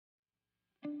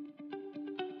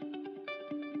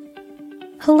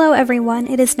Hello everyone,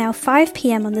 it is now 5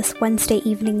 p.m. on this Wednesday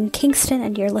evening in Kingston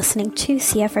and you're listening to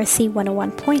CFRC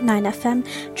 101.9 FM,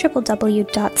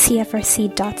 www.cfrc.ca.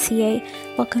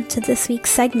 Welcome to this week's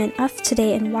segment of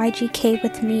Today in YGK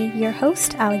with me, your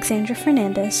host, Alexandra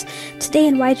Fernandez. Today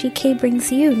in YGK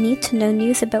brings you need-to-know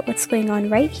news about what's going on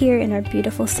right here in our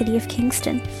beautiful city of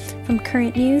Kingston. From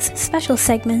current news, special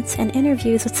segments, and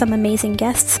interviews with some amazing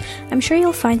guests, I'm sure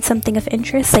you'll find something of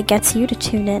interest that gets you to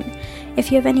tune in. If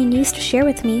you have any news to share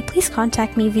with me, please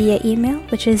contact me via email,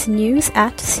 which is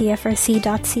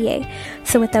news@cfrc.ca.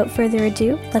 So without further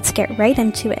ado, let's get right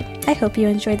into it. I hope you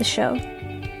enjoy the show.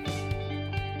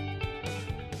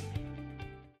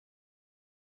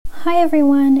 Hi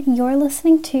everyone, you're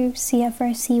listening to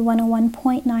CFRC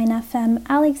 101.9 FM.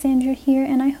 Alexandra here,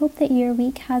 and I hope that your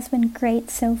week has been great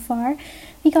so far.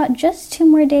 We got just 2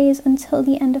 more days until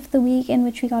the end of the week, in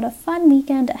which we got a fun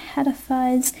weekend ahead of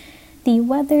us. The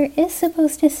weather is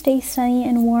supposed to stay sunny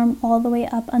and warm all the way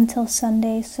up until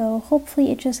Sunday, so hopefully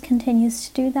it just continues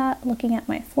to do that, looking at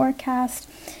my forecast.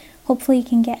 Hopefully you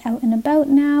can get out and about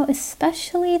now,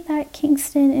 especially that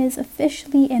Kingston is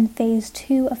officially in Phase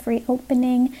 2 of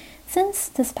reopening since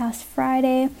this past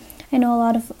Friday. I know a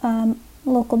lot of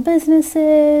local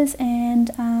businesses and,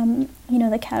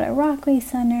 the Cattle Rockway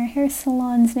Center, hair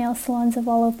salons, nail salons have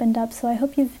all opened up, so I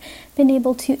hope you've been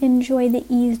able to enjoy the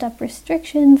eased up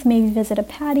restrictions, maybe visit a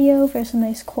patio for some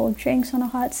nice cold drinks on a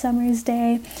hot summer's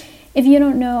day. If you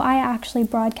don't know, I actually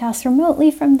broadcast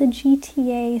remotely from the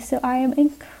GTA, so I am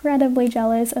incredibly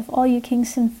jealous of all you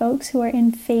Kingston folks who are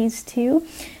in Phase 2,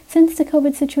 since the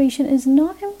COVID situation is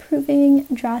not improving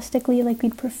drastically like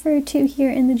we'd prefer to here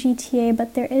in the GTA,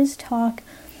 but there is talk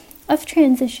of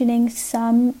transitioning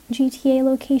some GTA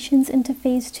locations into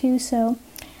Phase 2, so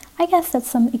I guess that's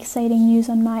some exciting news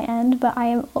on my end, but I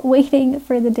am waiting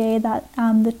for the day that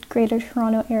the Greater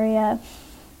Toronto area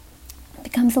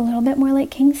becomes a little bit more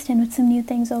like Kingston with some new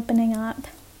things opening up.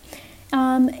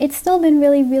 It's still been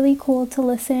really, really cool to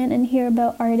listen and hear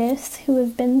about artists who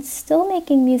have been still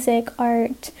making music,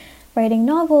 art, writing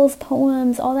novels,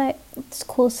 poems, all that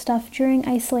cool stuff during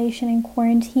isolation and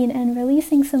quarantine and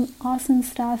releasing some awesome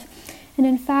stuff. And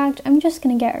in fact, I'm just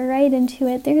going to get right into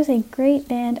it. There's a great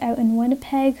band out in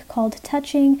Winnipeg called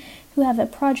Touching who have a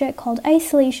project called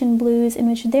Isolation Blues in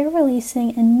which they're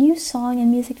releasing a new song and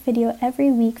music video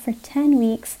every week for 10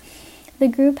 weeks. The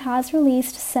group has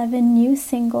released 7 new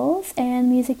singles and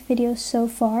music videos so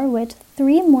far, with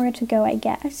 3 more to go, I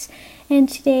guess. And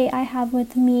today I have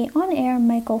with me on air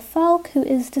Michael Falk, who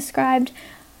is described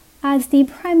as the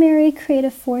primary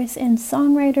creative force and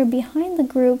songwriter behind the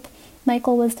group.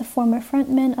 Michael was the former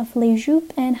frontman of Les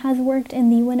Jupes and has worked in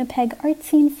the Winnipeg art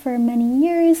scene for many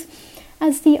years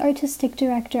as the artistic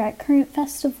director at Current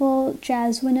Festival,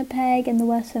 Jazz Winnipeg, and the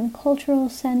Western Cultural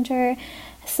Center.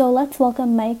 So let's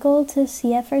welcome Michael to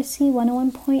CFRC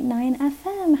 101.9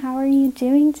 FM. How are you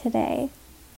doing today?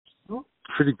 Well,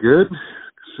 pretty good.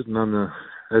 Sitting on the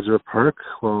edge of a park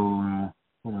while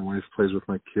my wife plays with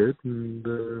my kid and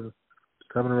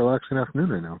just having a relaxing afternoon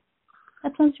right now.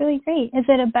 That sounds really great. Is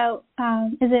it about,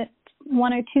 is it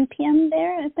 1 or 2 p.m.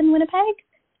 there up in Winnipeg?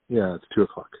 Yeah, it's 2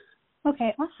 o'clock.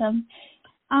 Okay, awesome.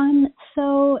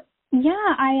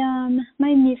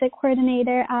 My music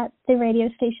coordinator at the radio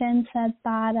station said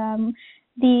that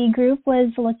the group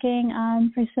was looking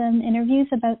for some interviews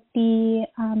about the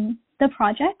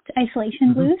project,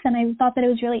 Isolation Blues, and I thought that it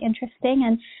was really interesting,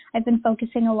 and I've been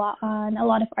focusing a lot on a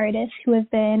lot of artists who have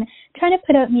been trying to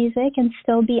put out music and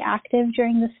still be active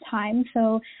during this time,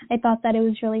 so I thought that it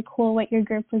was really cool what your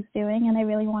group was doing, and I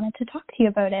really wanted to talk to you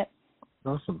about it.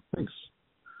 Awesome, thanks.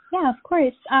 Yeah, of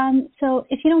course. So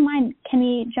if you don't mind, can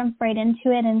we jump right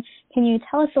into it, and can you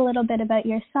tell us a little bit about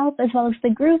yourself as well as the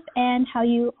group and how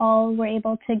you all were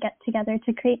able to get together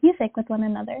to create music with one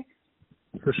another?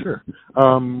 For sure.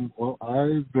 Well,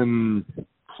 I've been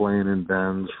playing in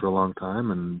bands for a long time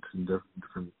and in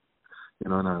different,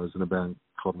 and I was in a band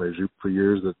called Les Jupes for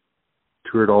years that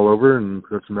toured all over and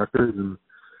put out some records, and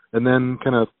then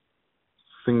kind of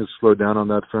things slowed down on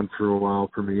that front for a while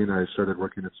for me, and I started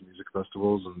working at some music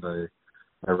festivals, and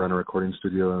I run a recording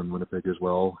studio in Winnipeg as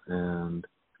well, and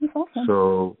that's awesome.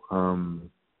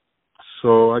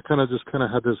 so I kind of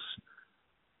had this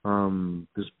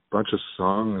bunch of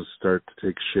songs start to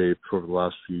take shape over the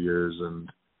last few years,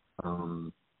 and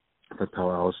my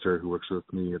pal Alistair, who works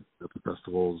with me at the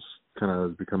festivals, kind of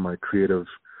has become my creative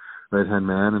right-hand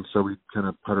man, and so we kind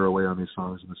of putter away on these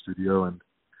songs in the studio, and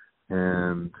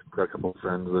got a couple of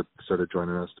friends that started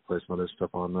joining us to play some other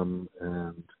stuff on them,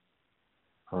 and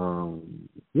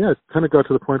it kind of got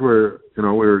to the point where, we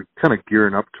were kind of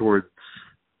gearing up towards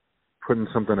putting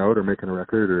something out or making a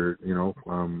record or,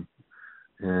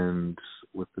 and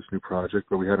with this new project,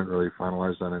 but we hadn't really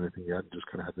finalized on anything yet. Just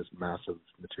kind of had this massive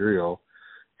material,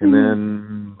 and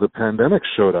then the pandemic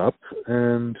showed up,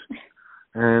 and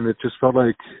it just felt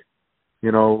like,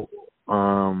 you know,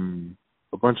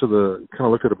 a bunch of the kind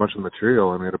of looked at a bunch of the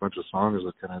material and made a bunch of songs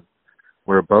that kind of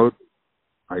were about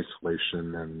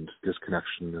isolation and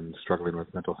disconnection and struggling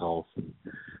with mental health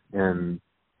and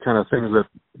kind of things that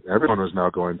everyone was now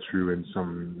going through in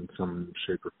some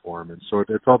shape or form. And so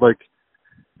it felt like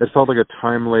a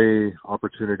timely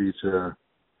opportunity to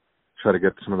try to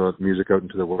get some of the music out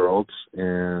into the world.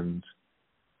 And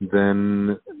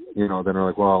then we're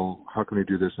like, well, how can we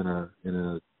do this in a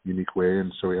unique way?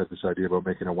 And so we had this idea about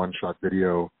making a one-shot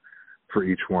video for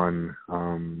each one,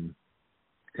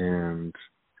 and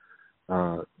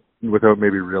without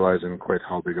maybe realizing quite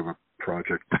how big of a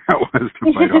project that was to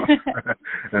bite off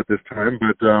at this time.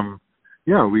 But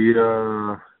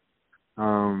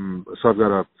so I've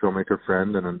got a filmmaker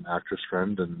friend and an actress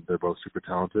friend, and they're both super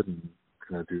talented and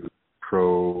kind of do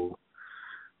pro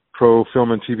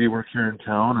film and TV work here in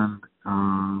town,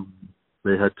 and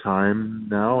they had time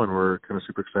now, and we're kind of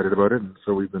super excited about it. And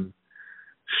so we've been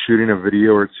shooting a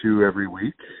video or two every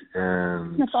week,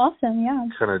 and that's awesome. Yeah,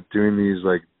 kind of doing these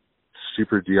like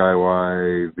super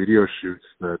DIY video shoots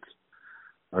that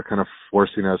are kind of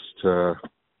forcing us to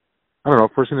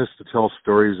tell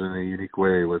stories in a unique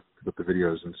way with the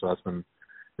videos. And so it's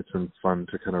been fun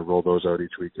to kind of roll those out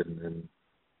each week and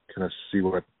kind of see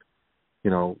what,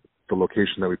 you know, the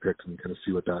location that we picked, and kind of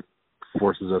see what that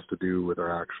forces us to do with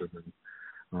our action. And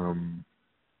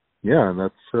and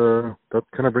that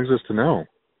kind of brings us to now.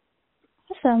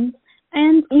 Awesome.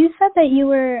 And you said that you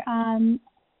were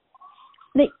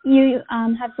that you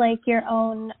have like your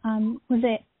own was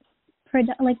it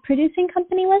producing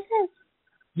company, was it?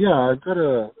 Yeah, I've got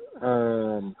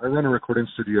I run a recording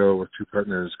studio with two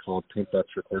partners called Paint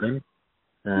Bats Recording.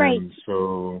 And right.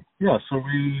 So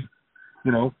we,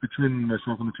 you know, between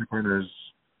myself and the two partners,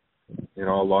 you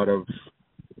know, a lot of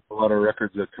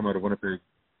records that come out of Winnipeg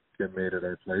get made at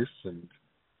our place, and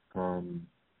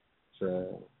it's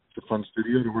a fun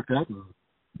studio to work at,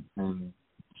 and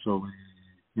so we,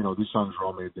 you know, these songs are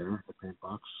all made there at Paint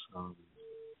Box,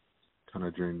 kind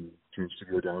of during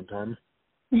studio downtime.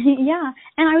 Yeah,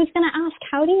 and I was going to ask,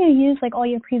 how do you use like all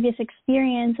your previous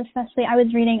experience? Especially, I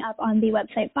was reading up on the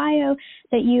website bio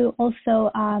that you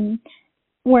also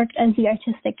worked as the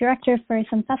artistic director for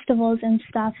some festivals and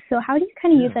stuff. So how do you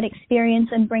kind of use that experience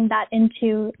and bring that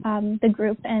into the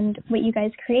group and what you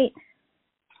guys create?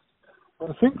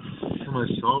 I think for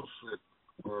myself,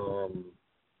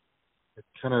 it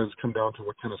kind of has come down to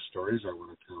what kind of stories I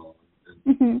want to tell.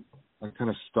 And I kind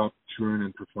of stopped touring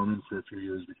and performing for a few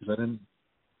years because I didn't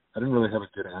really have a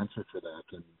good answer for that.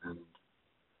 And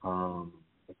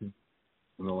I think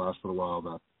in the last little while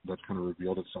that kind of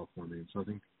revealed itself for me. And so I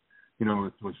think, you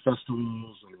know, with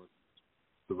festivals and with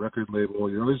the record label,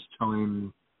 you're always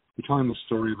telling the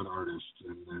story of an artist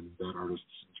and that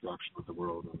artist's interaction with the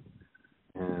world.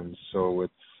 And so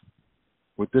with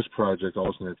this project,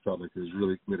 also it felt like we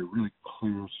had a really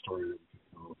clear story that we could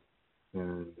tell,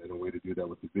 and a way to do that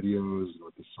with the videos and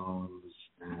with the songs.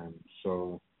 And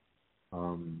so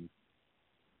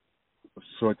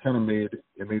it kind of made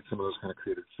some of those kind of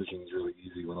creative decisions really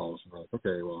easy when all of a sudden like,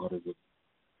 okay, well, how does it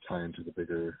tie into the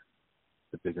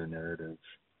bigger narrative?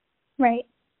 Right.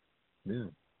 Yeah.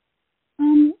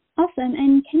 Awesome.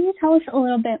 And can you tell us a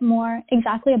little bit more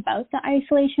exactly about the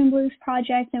Isolation Blues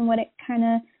project and what it kind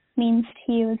of means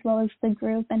to you, as well as the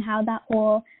group, and how that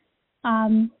whole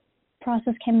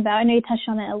process came about? I know you touched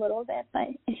on it a little bit, but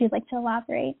if you'd like to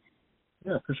elaborate.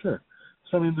 Yeah, for sure.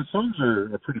 So, I mean, the songs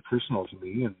are pretty personal to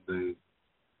me, and they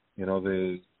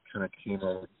kind of came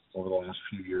out over the last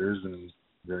few years in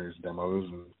various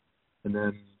demos, and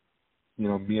then, you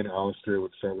know, me and Alistair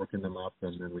would start looking them up,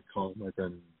 and then we'd call my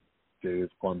friend Dave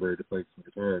Quanberry to play some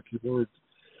guitar or keyboards.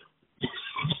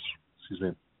 Excuse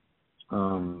me.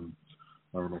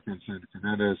 Or my friend Sandra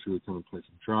Fernandez, who would come and play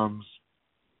some drums,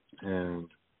 and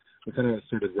we kind of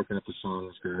started looking at the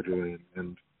songs gradually,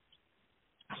 and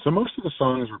so most of the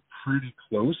songs were pretty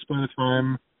close by the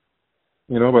time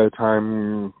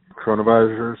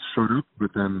coronavirus showed up.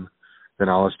 But then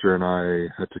Alistair and I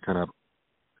had to kind of,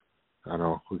 I don't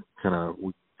know,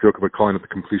 we joke about calling it the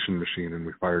completion machine, and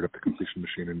we fired up the completion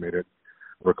machine and made it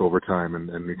work overtime.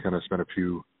 And we kind of spent a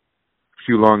few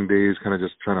long days kind of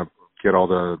just trying to get all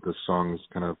the songs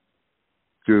kind of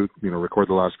record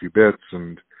the last few bits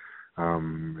and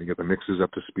get the mixes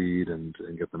up to speed and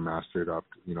get them mastered up,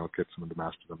 get someone to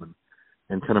master them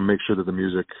and kind of make sure that the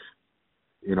music,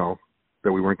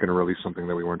 that we weren't going to release something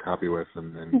that we weren't happy with.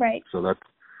 And right. So that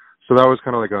was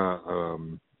kind of like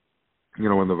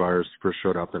when the virus first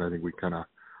showed up, then I think we kind of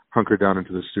hunkered down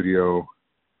into the studio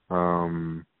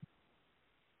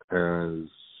as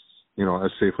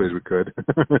as safely as we could.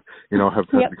 Have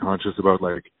to be conscious about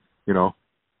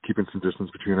keeping some distance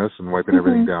between us and wiping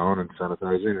everything down and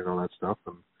sanitizing and all that stuff.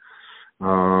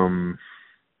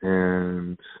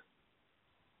 And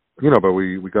but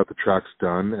we got the tracks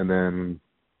done, and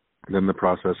then the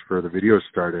process for the videos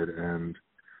started, and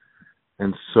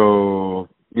so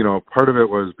part of it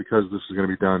was because this is going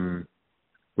to be done.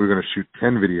 We were going to shoot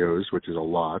 10 videos, which is a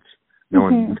lot. No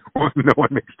one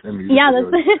makes 10 music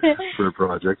videos for a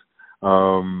project.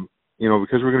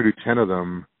 Because we're going to do 10 of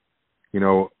them,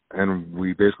 and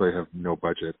we basically have no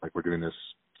budget. Like, we're doing this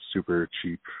super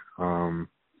cheap, and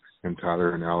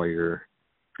Tyler and Ali are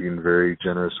being very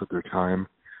generous with their time.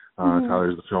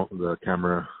 Tyler's the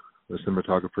camera, the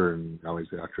cinematographer, and Ali's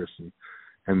the actress,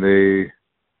 and they,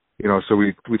 so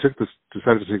we decided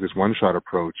to take this one-shot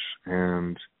approach,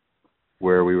 and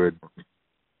where we would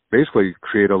basically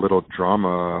create a little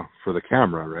drama for the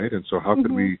camera, right? And so how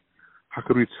could we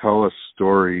tell a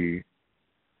story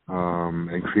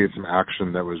and create some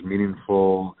action that was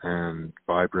meaningful and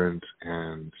vibrant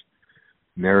and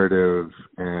narrative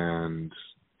and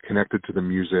connected to the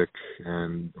music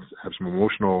and have some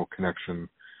emotional connection?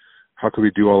 How could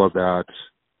we do all of that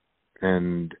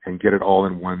and get it all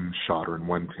in one shot or in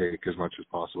one take as much as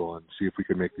possible, and see if we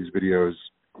could make these videos?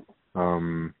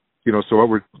 So what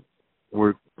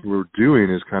we're doing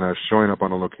is kind of showing up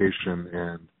on a location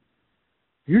and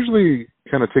usually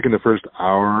kind of taking the first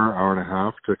hour and a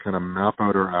half to kind of map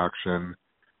out our action,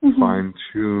 fine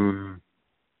tune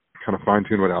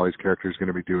what Ali's character is going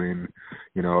to be doing.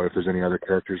 If there's any other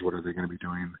characters, what are they going to be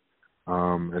doing?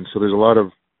 And so there's a lot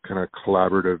of kind of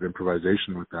collaborative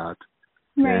improvisation with that.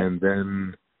 Right. And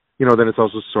then, then it's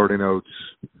also sorting out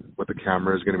what the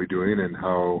camera is going to be doing and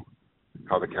how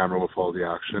the camera will follow the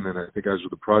action. And I think as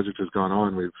the project has gone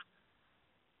on, we've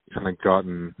kind of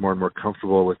gotten more and more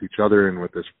comfortable with each other and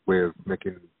with this way of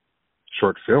making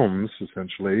short films,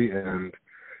 essentially. And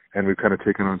we've kind of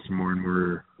taken on some more and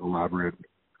more elaborate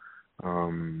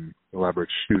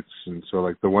shoots. And so,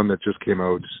 like, the one that just came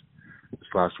out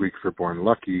this last week for Born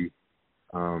Lucky,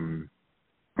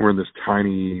 we're in this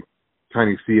tiny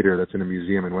theater that's in a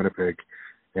museum in Winnipeg,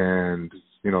 and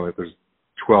there's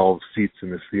 12 seats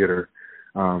in this theater,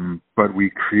 but we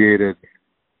created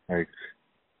like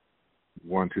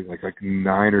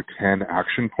 9 or 10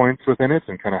 action points within it,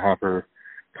 and kind of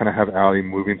have Ali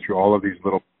moving through all of these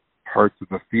little parts of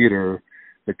the theater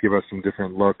that give us some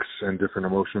different looks and different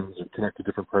emotions and connect to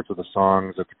different parts of the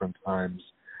songs at different times.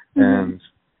 And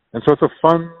so it's a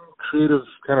fun, creative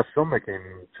kind of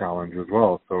filmmaking challenge as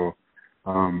well. So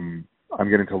I'm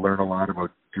getting to learn a lot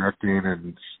about directing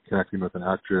and connecting with an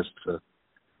actress to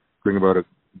bring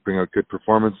out good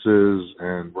performances,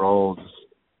 and we're all just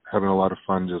having a lot of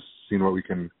fun just seeing what we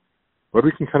can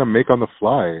kind of make on the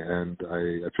fly. And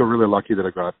I feel really lucky that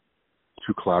I got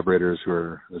two collaborators who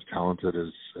are as talented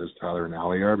as Tyler and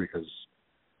Ali are, because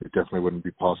it definitely wouldn't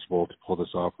be possible to pull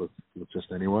this off with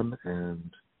just anyone.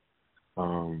 And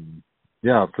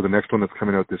for the next one that's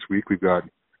coming out this week, we've got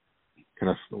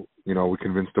we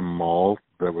convinced a mall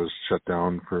that was shut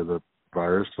down for the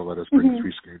virus to let us bring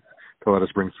three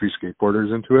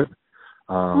skateboarders into it.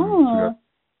 So we got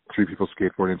 3 people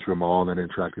skateboarding through a mall and then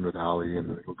interacting with Ali, and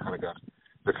they're kind of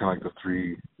like the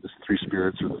three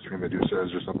spirits or the 3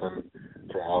 Medusas or something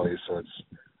for Ali. So it's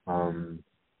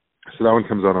so that one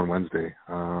comes out on Wednesday.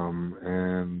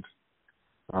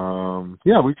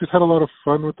 We've just had a lot of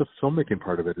fun with the filmmaking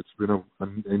part of it. It's been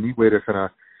a neat way to kind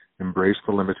of embrace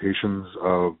the limitations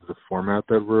of the format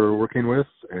that we're working with,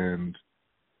 and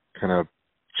kind of,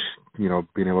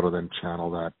 being able to then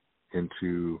channel that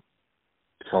into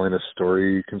telling a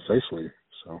story concisely.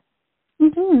 So.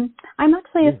 I'm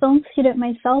actually a film student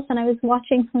myself, and I was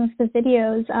watching some of the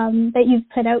videos that you've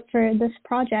put out for this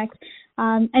project.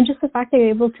 And just the fact that you're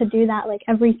able to do that like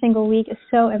every single week is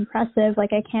so impressive.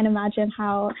 Like, I can't imagine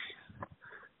how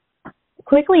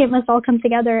quickly it must all come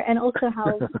together, and also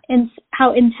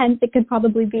how intense it could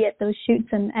probably be at those shoots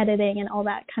and editing and all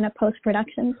that kind of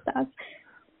post-production stuff.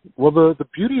 Well, the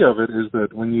beauty of it is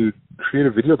that when you create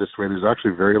a video this way, there's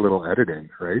actually very little editing,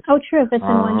 right? Oh, true. If it's in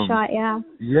one shot, yeah.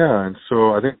 Yeah, and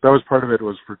so I think that was part of it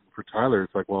was for Tyler.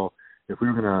 It's like, well, if we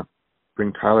were going to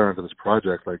bring Tyler into this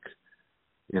project, like,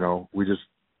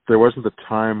 there wasn't the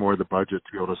time or the budget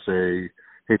to be able to say,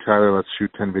 hey, Tyler, let's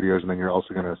shoot 10 videos, and then you're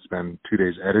also going to spend 2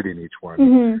 days editing each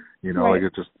one. Right.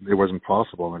 Like, it wasn't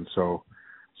possible. And so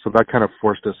that kind of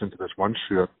forced us into this one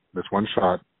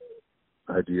shot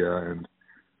idea. And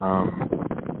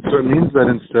so it means that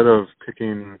instead of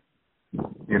picking,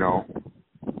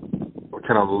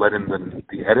 kind of letting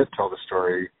the edit tell the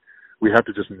story. We have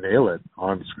to just nail it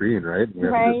on screen, right?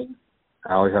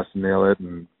 Allie has to nail it,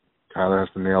 and Tyler has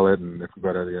to nail it, and if we've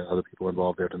got other people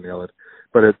involved, they have to nail it.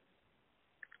 But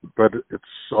it's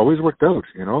always worked out,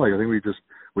 you know. Like I think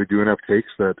we do enough takes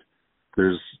that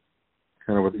there's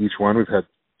kind of with each one we've had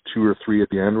 2 or 3 at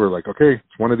the end. We're like, okay,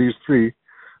 it's one of these 3,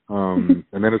 and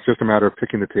then it's just a matter of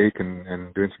picking the take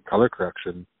and doing some color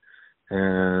correction,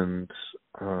 and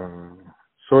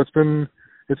so it's been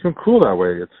cool that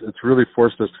way. It's really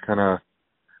forced us to kind of,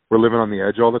 we're living on the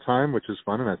edge all the time, which is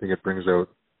fun, and I think it brings out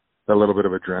that little bit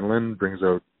of adrenaline, brings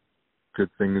out good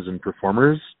things in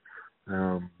performers.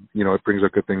 You know, it brings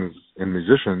out good things in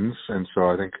musicians, and so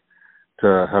I think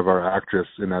to have our actress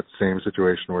in that same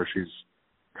situation where she's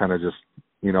kind of just,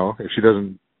 you know, if she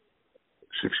doesn't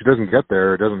get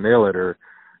there, or doesn't nail it, or,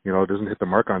 you know, doesn't hit the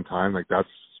mark on time, like that's,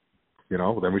 you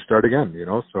know, then we start again, you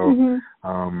know. So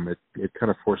it kind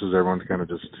of forces everyone to kind of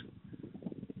just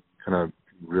kind of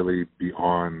really be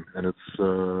on, and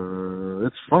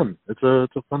it's fun. It's a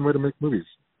fun way to make movies.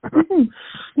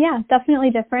 Yeah, definitely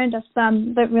different, just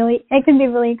but really it can be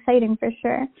really exciting for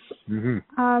sure.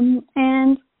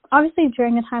 And obviously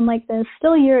during a time like this,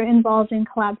 still you're involved in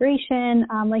collaboration,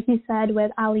 like you said,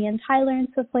 with Ali and Tyler and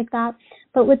stuff like that.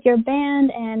 But with your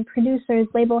band and producers,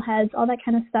 label heads, all that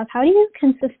kind of stuff, how do you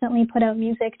consistently put out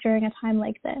music during a time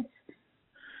like this?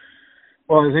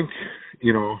 Well, I think,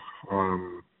 you know,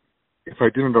 if I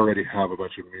didn't already have a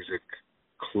bunch of music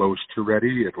close to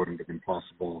ready, it wouldn't have been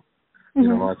possible. You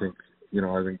know, I think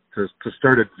to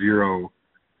start at zero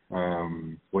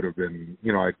would have been,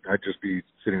 you know, I'd just be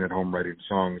sitting at home writing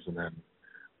songs, and then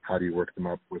how do you work them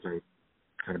up without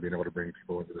kind of being able to bring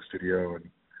people into the studio? And,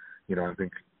 you know, I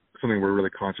think something we're really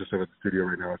conscious of at the studio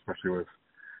right now, especially with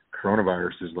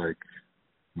coronavirus, is like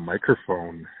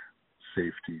microphone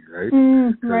safety, right?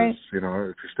 Because, you know,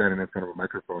 if you're standing in front of a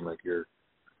microphone, like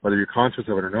whether you're conscious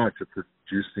of it or not, you're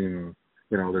producing,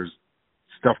 you know, there's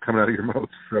stuff coming out of your mouth.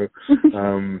 So,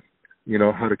 you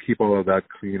know, how to keep all of that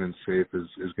clean and safe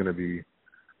is going to be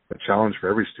a challenge for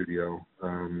every studio.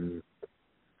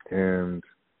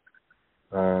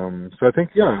 So I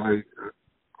think,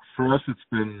 for us, it's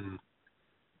been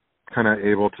kind of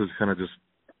able to kind of just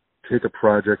take a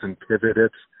project and pivot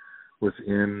it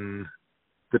within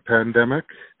the pandemic.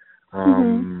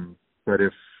 But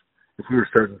if we were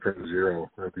starting from zero,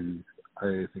 I think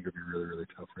it'd be really, really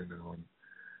tough right now. And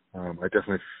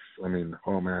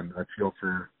I feel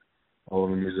for all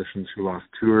of the musicians who lost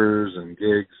tours and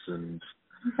gigs, and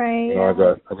you know, I've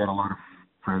got a lot of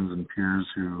friends and peers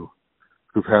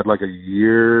who've had like a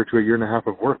year to a year and a half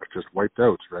of work just wiped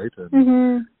out, right?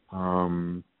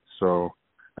 And so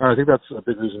I think that's a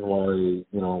big reason why,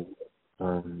 you know,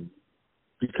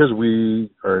 because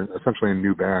we are essentially a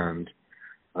new band,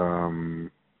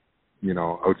 you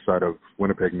know, outside of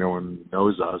Winnipeg, no one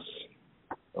knows us,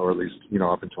 or at least, you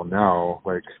know, up until now.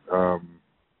 Like,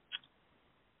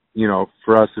 you know,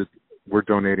 for us, we're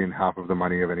donating half of the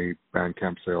money of any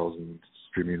Bandcamp sales and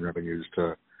streaming revenues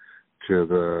to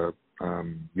the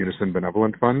Unison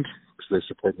Benevolent Fund, because they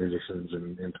support musicians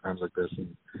in times like this.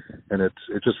 And it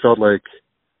just felt like,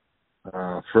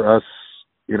 for us,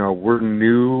 you know, we're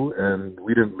new, and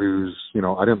we didn't lose, you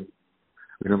know, we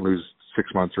didn't lose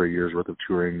 6 months or a year's worth of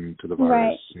touring to the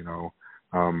virus, you know.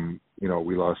 You know,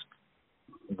 we lost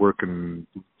work and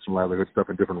some livelihood stuff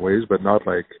in different ways, but not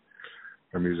like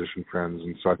our musician friends.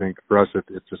 And so I think for us,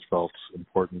 it just felt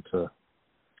important to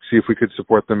see if we could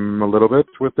support them a little bit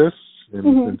with this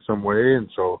in some way. And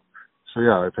so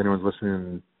yeah, if anyone's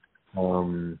listening,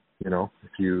 you know,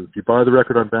 if you buy the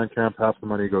record on Bandcamp, half the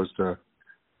money goes to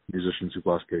musicians who've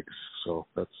lost gigs. So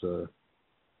that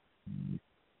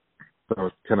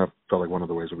was kind of felt like one of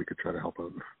the ways that we could try to help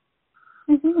out.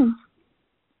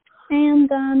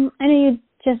 And I know you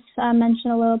just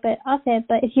mentioned a little bit of it,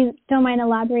 but if you don't mind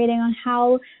elaborating on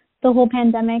how the whole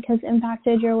pandemic has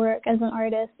impacted your work as an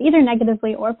artist, either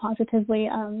negatively or positively,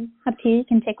 up to you. You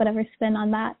can take whatever spin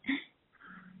on that.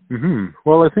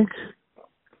 Well, I think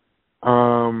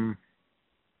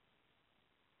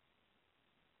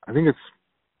it's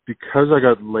because I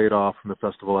got laid off from the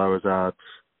festival I was at.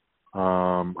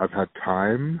 I've had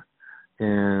time,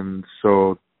 and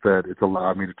so that it's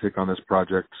allowed me to take on this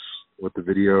project with the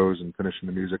videos and finishing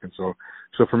the music. And so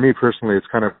for me personally, it's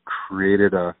kind of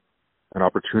created an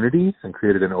opportunity and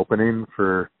created an opening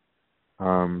for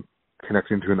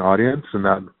connecting to an audience, and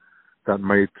that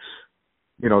might,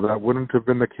 you know, that wouldn't have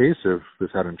been the case if this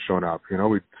hadn't shown up. You know,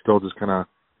 we'd still just kind of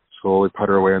slowly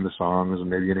putter away on the songs, and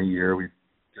maybe in a year we'd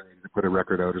put a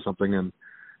record out or something.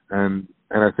 And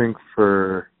I think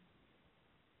for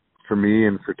me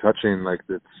and for Touching, like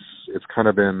it's kind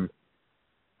of been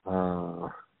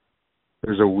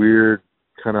there's a weird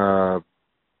kind of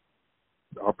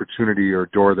opportunity or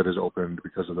door that is opened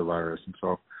because of the virus. And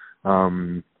so,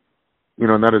 and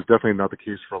that is definitely not the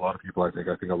case for a lot of people. I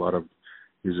think a lot of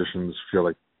musicians feel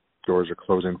like doors are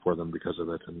closing for them because of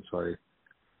it. And so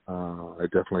I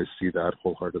definitely see that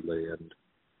wholeheartedly. And,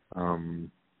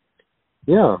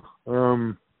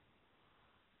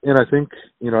 and I think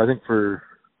for,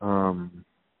 on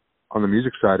the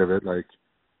music side of it, like,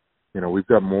 we've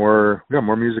got more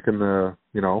music in the,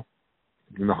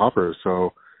 in the hopper.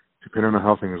 So depending on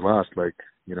how things last, like,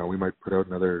 we might put out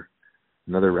another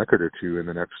record or two in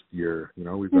the next year.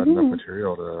 We've got enough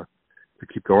material to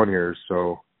keep going here.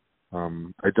 So,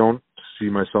 I don't see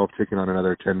myself taking on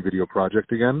another 10 video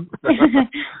project again.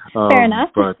 Fair enough.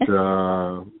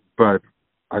 But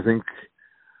I think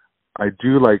I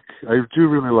do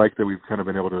really like that we've kind of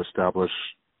been able to establish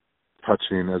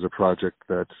Touching as a project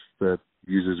that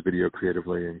uses video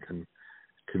creatively and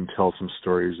can tell some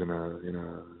stories in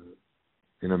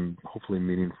a hopefully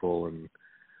meaningful and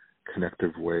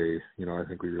connective way. I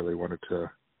think we really wanted to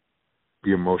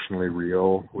be emotionally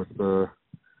real with the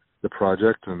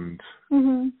project, and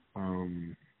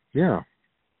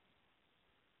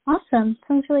Awesome.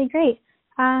 Sounds really great.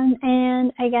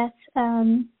 And I guess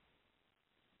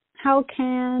how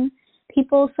can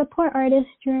people support artists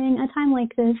during a time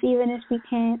like this, even if we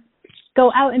can't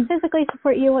go out and physically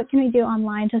support you? What can we do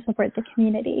online to support the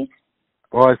community?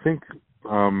 Well, I think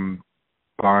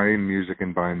buying music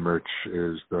and buying merch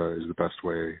is the best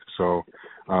way. So,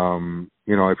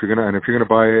 if you're gonna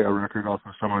buy a record off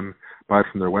of someone, buy it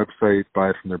from their website, buy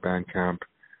it from their Bandcamp.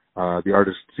 The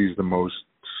artist sees the most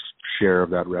share of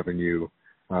that revenue.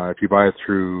 If you buy it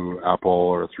through Apple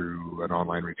or through an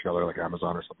online retailer like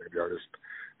Amazon or something, the artist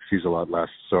sees a lot less.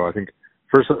 So I think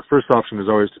first option is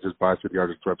always to just buy through the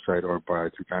artist's website or buy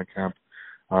through Bandcamp.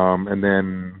 And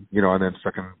then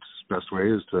second best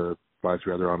way is to buy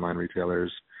through other online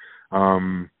retailers.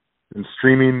 And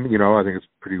streaming, I think it's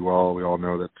pretty well, we all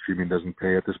know that streaming doesn't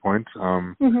pay at this point.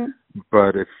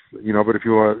 But if you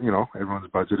want,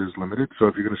 everyone's budget is limited. So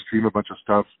if you're going to stream a bunch of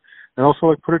stuff, and also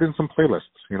like put it in some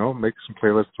playlists, make some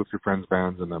playlists with your friends'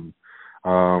 bands in them.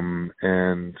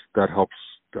 And that helps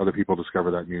other people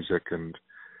discover that music and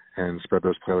spread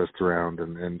those playlists around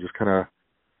and just kind of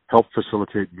help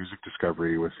facilitate music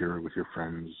discovery with your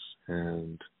friends,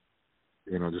 and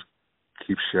just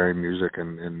keep sharing music,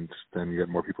 and then you get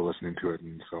more people listening to it.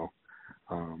 And so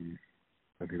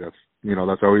I think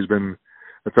that's always been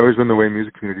the way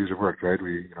music communities have worked, right?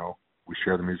 We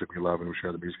share the music we love, and we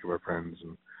share the music of our friends,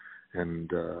 and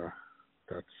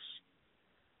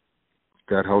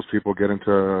that helps people get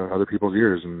into other people's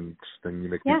ears, and then you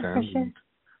make new fans. For sure. And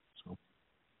so.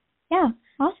 Yeah,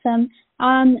 awesome.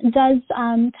 Does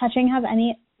Touching have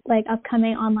any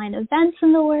upcoming online events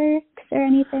in the works or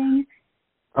anything?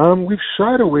 We've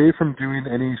shied away from doing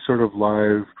any sort of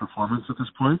live performance at this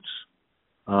point.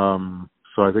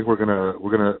 So I think we're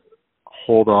gonna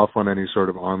hold off on any sort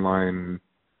of online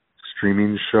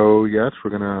streaming show yet.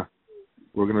 We're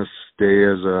gonna stay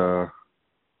as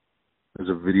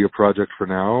a video project for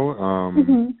now.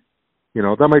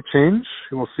 That might change.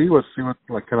 We'll see. We'll see what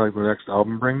the next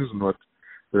album brings and what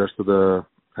the rest of the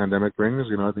pandemic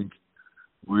brings. I think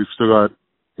we've still got,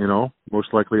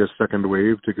 most likely a second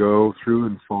wave to go through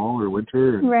in fall or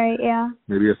winter. And right, yeah.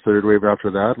 Maybe a third wave after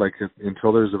that,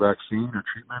 until there's a vaccine or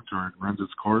treatment or it runs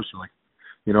its course.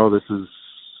 This is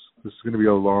going to be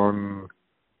a long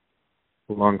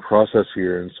process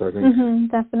here. And so I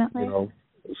think, definitely.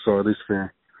 so at least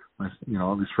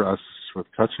for us with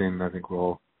Touching, I think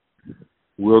we'll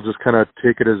just kind of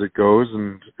take it as it goes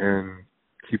and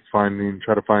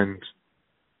try to find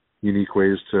unique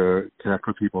ways to connect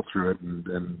with people through it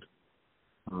and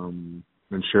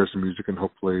share some music and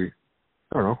hopefully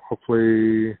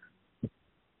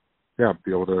be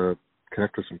able to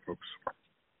connect with some folks.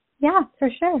 Yeah, for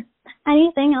sure.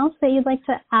 Anything else that you'd like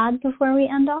to add before we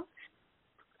end off?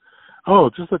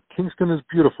 Oh, just that Kingston is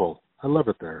beautiful. I love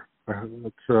it there. I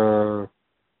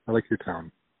like your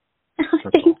town.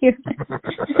 Thank you.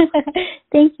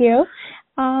 Thank you.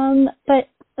 But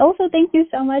also, thank you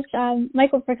so much,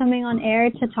 Michael, for coming on air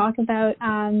to talk about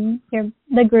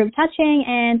the group Touching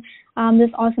and this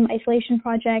awesome isolation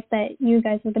project that you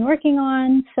guys have been working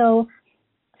on. So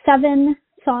 7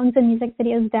 songs and music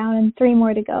videos down and 3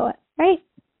 more to go, right?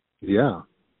 Yeah.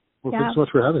 Well, thanks so much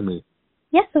for having me.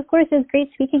 Yes, of course. It was great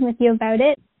speaking with you about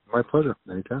it. My pleasure.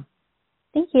 Anytime.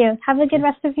 Thank you. Have a good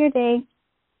rest of your day.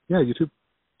 Yeah, you too.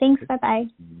 Thanks. Bye-bye.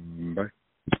 Bye.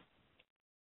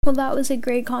 Well, that was a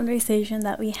great conversation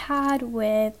that we had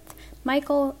with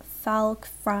Michael Falk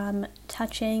from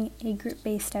Touching, a group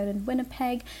based out in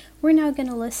Winnipeg. We're now going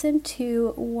to listen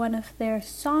to one of their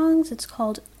songs. It's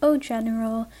called Oh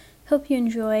General. Hope you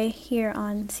enjoy here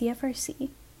on CFRC.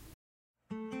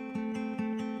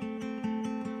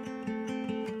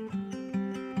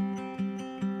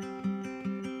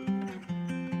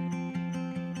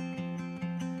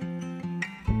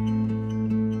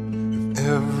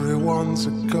 Everyone's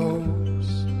a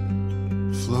ghost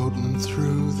floating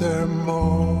through their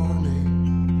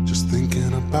morning, just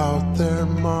thinking about their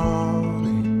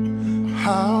money.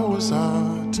 How was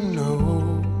I to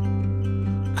know?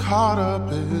 Caught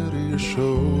up at your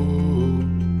show.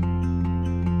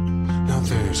 Now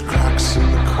there's cracks in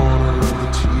the corner of the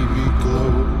TV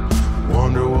globe.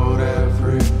 Wonder what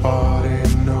everybody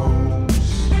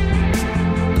knows.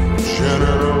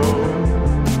 General,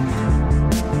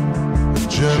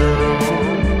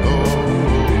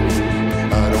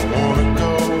 oh, I don't wanna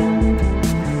go.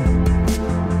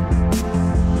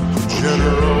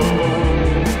 General,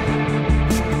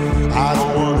 I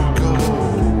don't wanna go.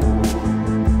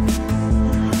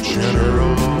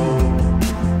 General,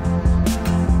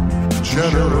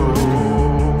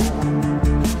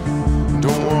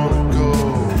 don't wanna go.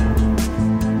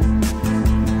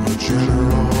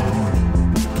 General.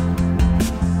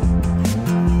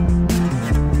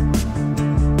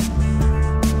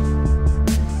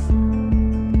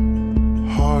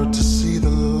 Hard to see the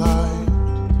light.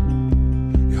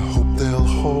 You hope they'll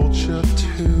hold you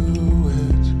to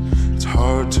it. It's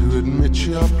hard to admit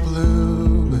you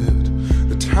blew it.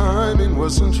 The timing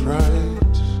wasn't right.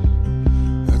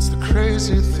 That's the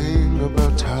crazy thing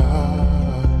about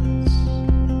ties.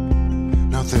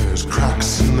 Now there's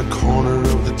cracks in the corner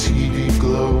of the TV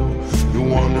globe. You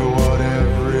wonder what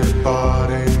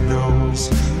everybody knows.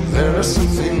 There are some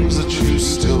things that you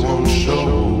still won't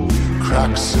show.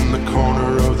 Cracks in the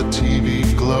corner of the TV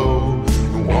globe.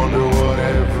 You wonder what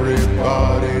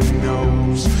everybody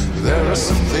knows. There are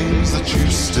some things that you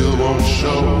still won't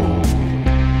show.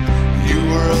 You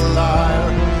were a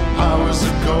liar, I was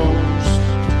a ghost,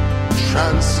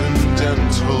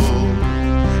 transcendental.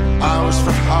 I was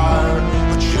for hire,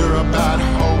 but you're a bad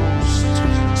host,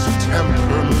 so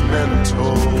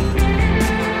temperamental.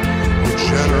 Oh,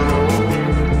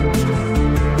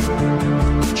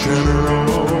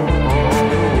 General,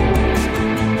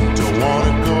 don't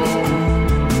wanna go.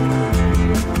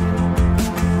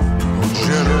 Oh,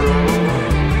 General,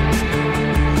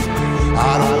 I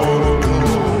don't wanna go.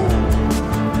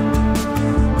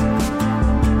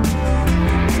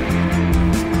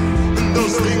 And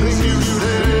those things you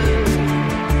said,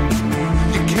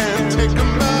 you can't take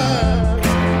them back.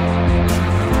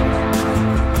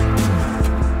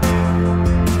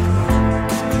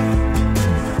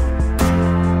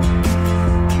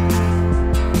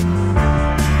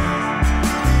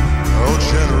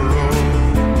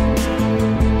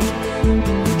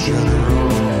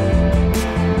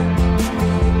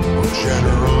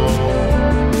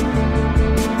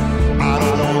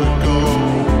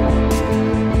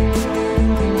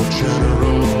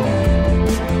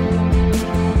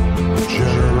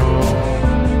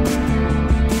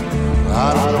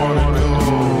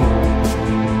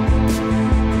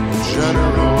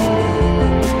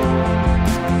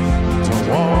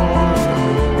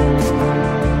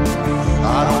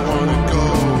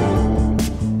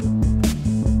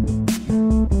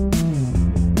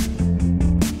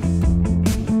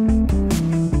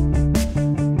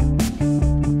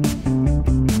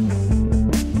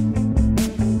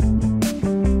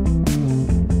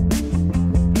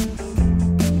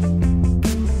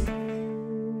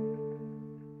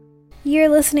 You're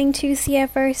listening to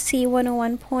CFRC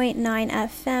 101.9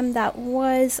 FM. That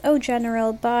was Oh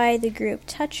General by the group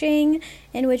Touching,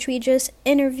 in which we just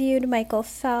interviewed Michael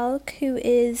Falk, who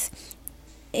is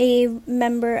a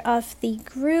member of the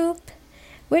group.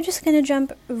 We're just going to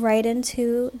jump right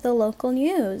into the local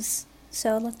news.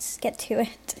 So let's get to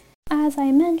it. As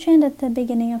I mentioned at the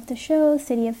beginning of the show,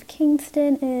 City of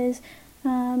Kingston is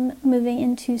moving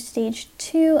into stage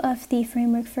 2 of the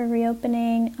framework for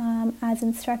reopening as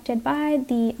instructed by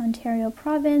the Ontario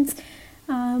province.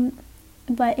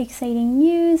 But exciting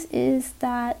news is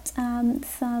that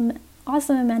some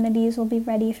awesome amenities will be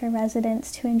ready for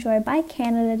residents to enjoy by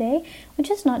Canada Day,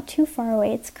 which is not too far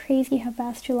away. It's crazy how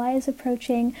fast July is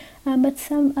approaching, but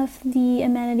some of the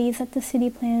amenities that the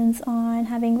city plans on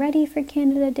having ready for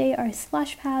Canada Day are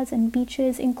splash pads and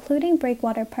beaches, including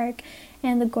Breakwater Park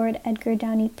and the Gord Edgar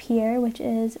Downey Pier, which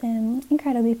is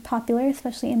incredibly popular,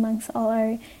 especially amongst all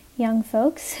our young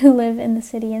folks who live in the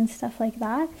city and stuff like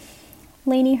that.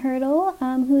 Lainey Hurdle,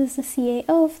 who is the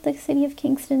CAO of the City of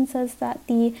Kingston, says that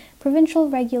the provincial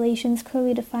regulations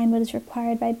clearly define what is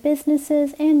required by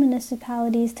businesses and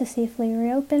municipalities to safely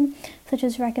reopen, such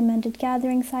as recommended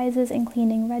gathering sizes and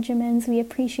cleaning regimens. We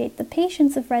appreciate the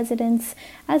patience of residents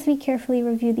as we carefully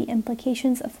review the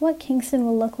implications of what Kingston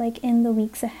will look like in the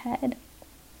weeks ahead.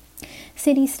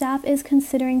 City staff is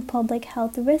considering public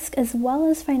health risk as well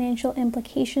as financial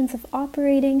implications of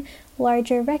operating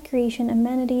larger recreation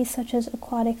amenities such as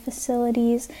aquatic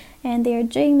facilities, and they are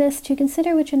doing this to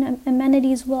consider which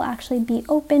amenities will actually be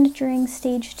opened during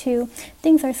stage 2.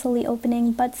 Things are slowly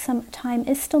opening, but some time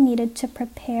is still needed to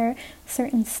prepare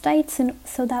certain sites, and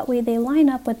so that way they line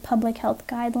up with public health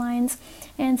guidelines,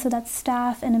 and so that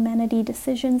staff and amenity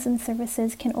decisions and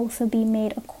services can also be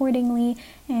made accordingly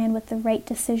and with the right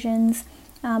decisions.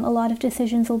 A lot of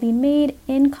decisions will be made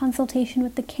in consultation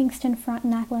with the Kingston,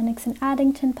 Frontenac, Lennox, and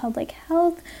Addington Public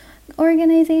Health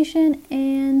Organization,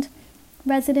 and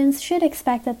residents should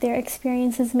expect that their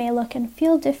experiences may look and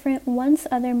feel different once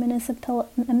other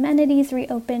municipal amenities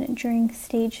reopen during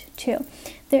stage 2.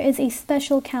 There is a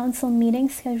special council meeting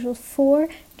scheduled for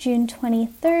June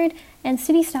 23rd, and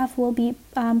city staff will be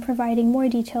providing more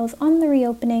details on the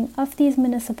reopening of these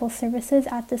municipal services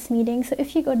at this meeting. So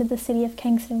if you go to the City of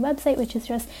Kingston website, which is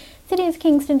just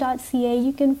cityofkingston.ca,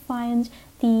 you can find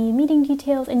the meeting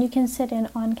details and you can sit in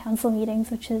on council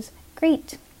meetings, which is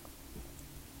great.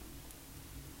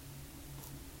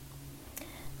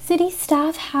 City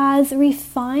staff has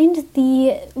refined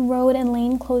the road and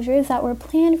lane closures that were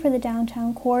planned for the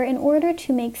downtown core in order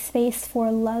to make space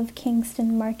for Love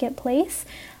Kingston Marketplace,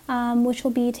 which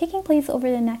will be taking place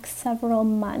over the next several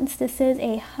months. This is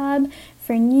a hub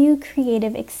for new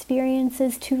creative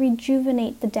experiences to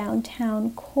rejuvenate the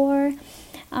downtown core.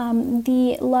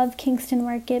 The Love Kingston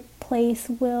Marketplace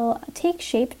will take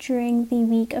shape during the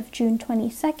week of June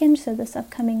 22nd, so this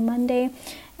upcoming Monday.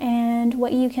 And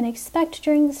what you can expect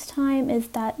during this time is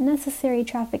that necessary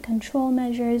traffic control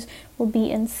measures will be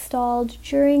installed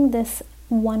during this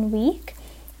 1 week,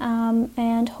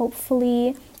 and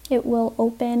hopefully it will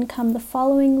open come the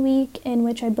following week, in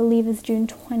which I believe is June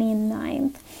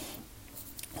 29th.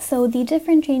 So the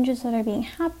different changes that are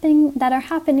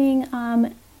happening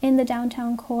in the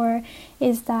downtown core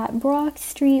is that Brock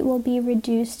Street will be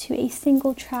reduced to a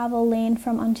single travel lane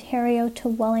from Ontario to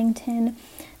Wellington.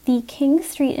 The King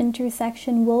Street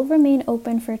intersection will remain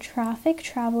open for traffic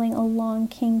traveling along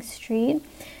King Street.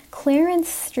 Clarence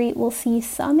Street will see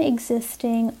some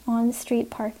existing on-street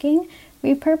parking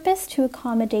repurposed to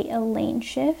accommodate a lane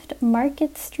shift.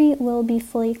 Market Street will be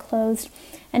fully closed,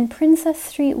 and Princess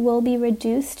Street will be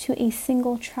reduced to a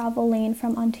single travel lane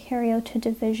from Ontario to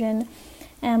Division.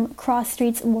 Cross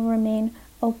streets will remain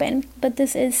open. But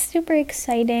this is super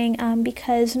exciting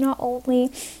because not only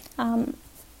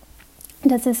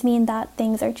does this mean that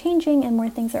things are changing and more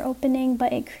things are opening,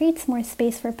 but it creates more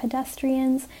space for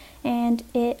pedestrians, and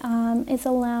it is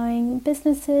allowing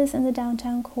businesses in the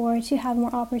downtown core to have more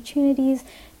opportunities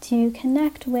to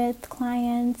connect with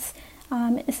clients,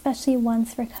 especially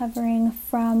once recovering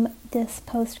from this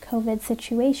post-COVID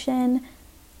situation.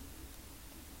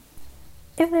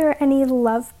 If there are any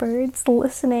lovebirds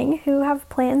listening who have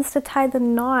plans to tie the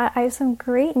knot, I have some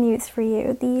great news for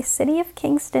you. The City of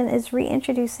Kingston is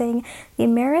reintroducing the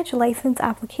marriage license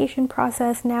application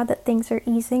process now that things are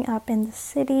easing up in the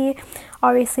city.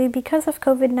 Obviously, because of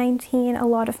COVID-19, a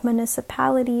lot of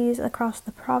municipalities across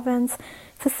the province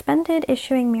suspended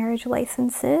issuing marriage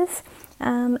licenses.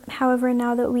 However,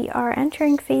 now that we are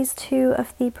entering phase 2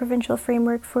 of the provincial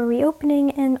framework for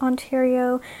reopening in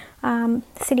Ontario, the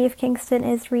City of Kingston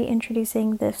is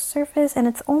reintroducing this service, and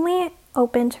it's only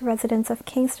open to residents of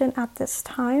Kingston at this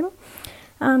time.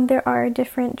 There are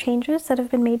different changes that have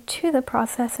been made to the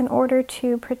process in order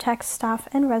to protect staff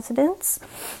and residents,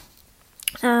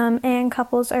 and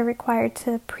couples are required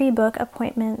to pre-book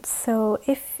appointments. So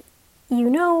if you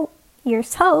know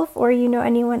yourself or you know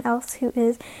anyone else who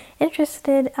is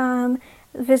interested,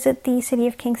 visit the City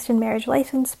of Kingston marriage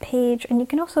license page, and you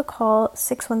can also call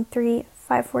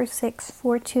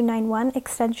 613-546-4291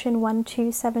 extension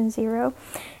 1270,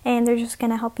 and they're just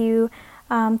going to help you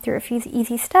through a few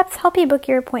easy steps, help you book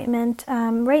your appointment.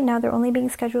 Right now they're only being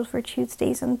scheduled for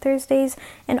Tuesdays and Thursdays,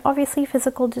 and obviously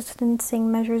physical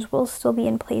distancing measures will still be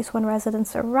in place when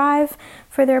residents arrive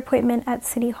for their appointment at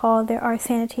City Hall. There are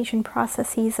sanitation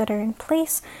processes that are in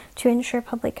place to ensure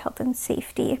public health and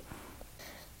safety.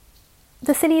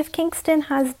 The City of Kingston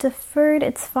has deferred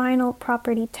its final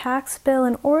property tax bill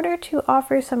in order to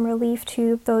offer some relief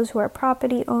to those who are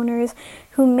property owners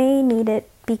who may need it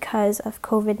because of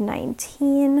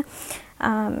COVID-19.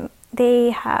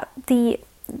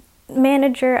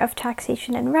 manager of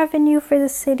taxation and revenue for the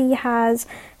city has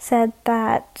said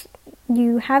that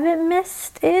you haven't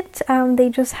missed it. They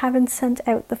just haven't sent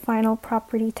out the final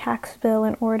property tax bill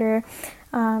in order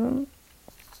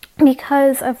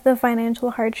because of the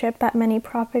financial hardship that many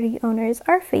property owners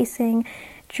are facing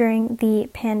during the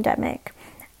pandemic.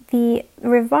 The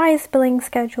revised billing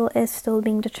schedule is still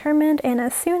being determined, and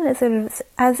as soon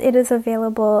as it is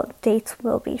available, dates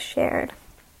will be shared.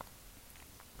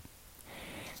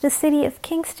 The City of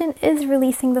Kingston is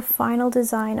releasing the final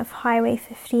design of Highway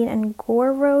 15 and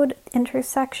Gore Road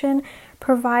intersection,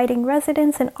 providing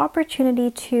residents an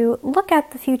opportunity to look at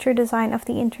the future design of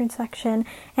the intersection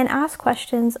and ask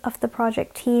questions of the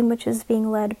project team, which is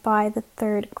being led by the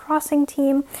Third Crossing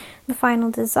team. The final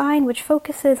design, which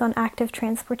focuses on active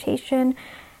transportation,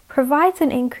 provides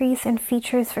an increase in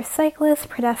features for cyclists,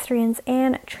 pedestrians,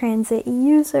 and transit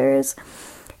users.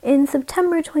 In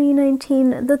September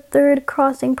 2019, the Third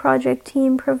Crossing project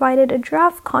team provided a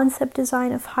draft concept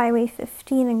design of Highway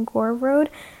 15 and Gore Road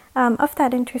of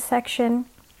that intersection.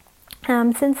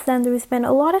 Since then, there's been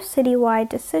a lot of citywide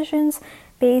decisions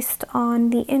based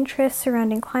on the interests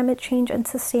surrounding climate change and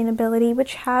sustainability,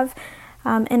 which have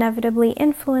inevitably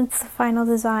influenced the final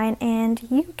design, and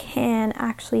you can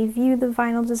actually view the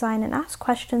final design and ask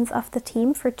questions of the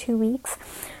team for 2 weeks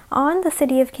on the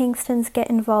City of Kingston's Get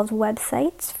Involved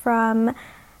websites from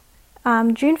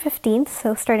June 15th,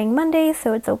 so starting Monday,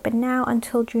 so it's open now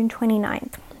until June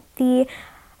 29th. The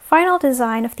final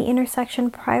design of the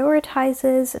intersection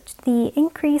prioritizes the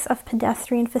increase of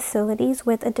pedestrian facilities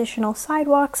with additional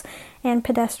sidewalks and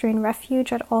pedestrian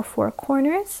refuge at all four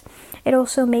corners. It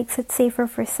also makes it safer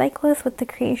for cyclists with the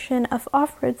creation of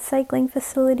off-road cycling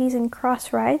facilities and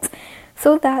cross rides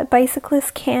so that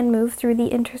bicyclists can move through the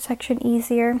intersection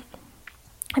easier.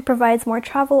 It provides more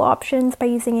travel options by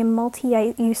using a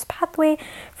multi-use pathway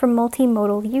for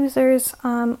multimodal users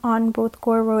on both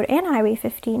Gore Road and Highway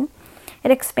 15. It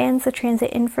expands the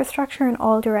transit infrastructure in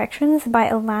all directions by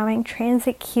allowing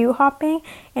transit queue hopping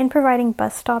and providing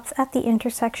bus stops at the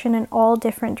intersection in all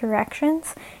different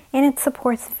directions. And it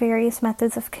supports various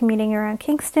methods of commuting around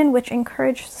Kingston, which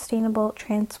encourage sustainable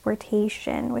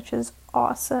transportation, which is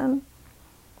awesome.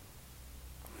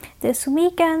 This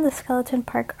weekend, the Skeleton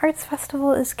Park Arts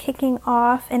Festival is kicking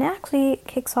off, and it actually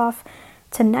kicks off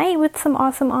tonight with some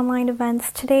awesome online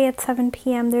events. Today at 7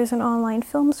 p.m. there's an online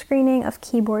film screening of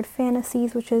Keyboard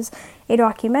Fantasies, which is a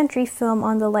documentary film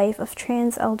on the life of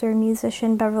trans elder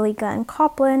musician Beverly Glenn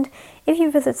Copland. If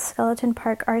you visit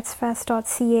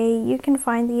skeletonparkartsfest.ca, you can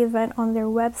find the event on their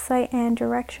website and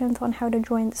directions on how to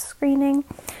join the screening.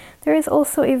 There is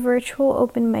also a virtual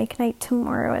open mic night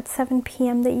tomorrow at 7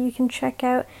 p.m. that you can check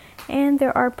out, and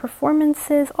there are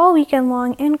performances all weekend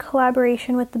long in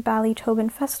collaboration with the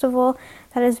Ballytobin Festival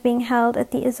that is being held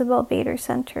at the Isabel Bader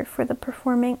Center for the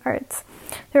Performing Arts.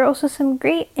 There are also some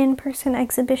great in-person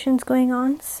exhibitions going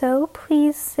on, so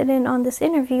please sit in on this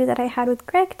interview that I had with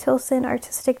Greg Tilson,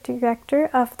 Artistic Director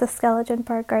of the Skeleton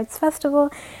Park Arts Festival,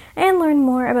 and learn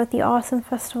more about the awesome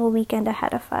festival weekend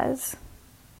ahead of us.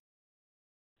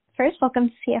 First, welcome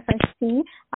to CFRC.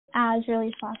 As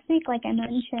released last week, like I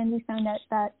mentioned, we found out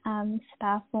that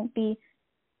staff won't be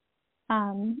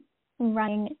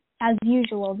running as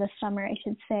usual this summer, I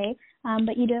should say,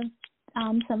 but you do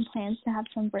have some plans to have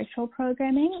some virtual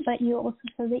programming, but you also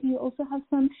said that you also have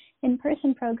some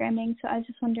in-person programming, so I was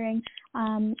just wondering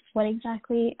what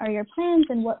exactly are your plans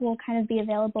and what will kind of be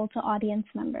available to audience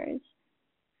members?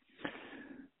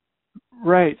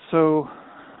 Right, so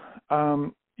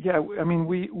yeah, I mean,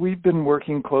 we've been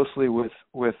working closely with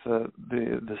the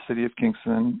City of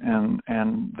Kingston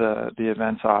and the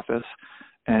events office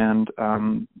and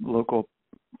local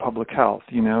public health,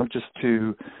 you know, just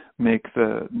to make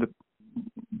the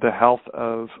health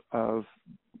of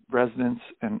residents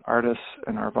and artists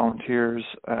and our volunteers,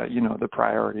 you know, the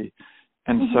priority.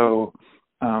 And so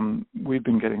we've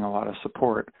been getting a lot of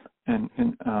support and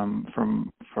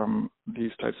from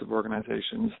these types of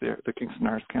organizations, the Kingston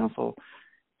Arts Council.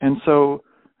 And so,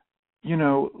 you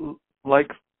know,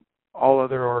 like all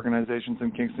other organizations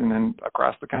in Kingston and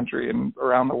across the country and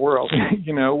around the world,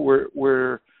 you know,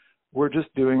 we're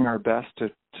just doing our best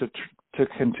to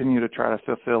continue to try to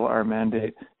fulfill our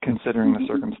mandate, considering the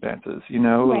circumstances, you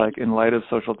know, right. Like in light of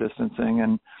social distancing,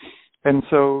 and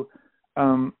so,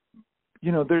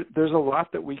 you know, there's a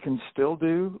lot that we can still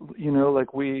do, you know,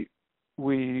 like we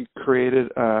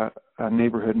created a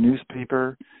neighborhood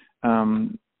newspaper.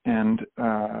 And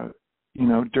you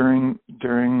know, during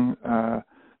the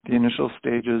initial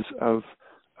stages of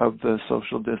the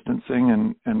social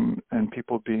distancing and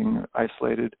people being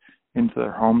isolated into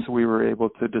their homes, we were able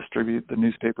to distribute the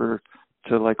newspaper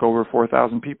to like over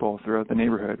 4,000 people throughout the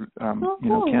neighborhood.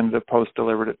 Canada Post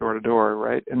delivered it door to door,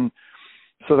 right? And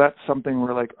so that's something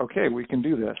we're like, okay, we can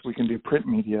do this. We can do print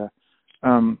media.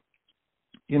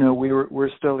 We're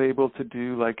still able to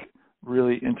do like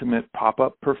really intimate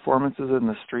pop-up performances in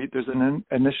the street. There's an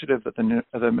initiative that the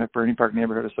McBurney Park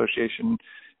Neighborhood Association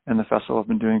and the festival have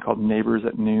been doing called Neighbors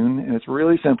at Noon, and it's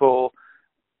really simple.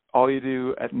 All you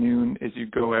do at noon is you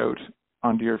go out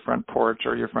onto your front porch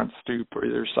or your front stoop or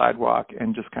your sidewalk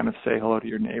and just kind of say hello to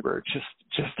your neighbor.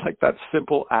 Just like that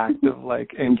simple act of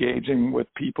like engaging with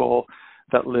people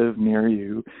that live near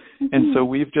you. Mm-hmm. And so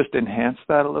we've just enhanced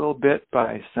that a little bit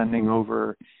by sending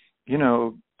over,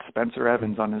 Spencer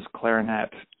Evans on his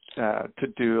clarinet to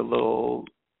do a little,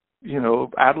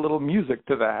 add a little music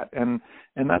to that. And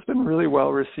that's been really well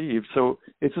received. So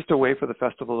it's just a way for the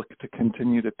festival to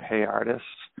continue to pay artists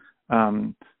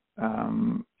and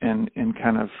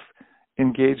kind of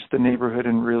engage the neighborhood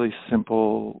in really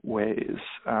simple ways.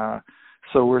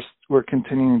 So we're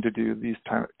continuing to do these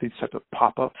types of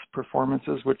pop-ups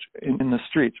performances, which in the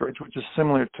streets, right, which is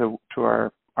similar to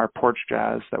our porch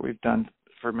jazz that we've done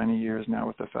for many years now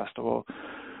with the festival.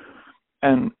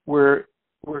 And we're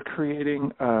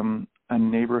creating a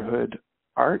neighborhood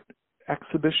art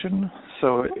exhibition.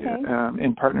 So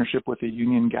in partnership with the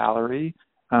Union Gallery,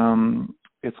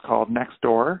 it's called Next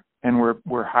Door, and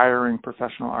we're hiring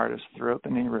professional artists throughout the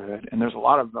neighborhood, and there's a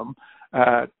lot of them,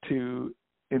 to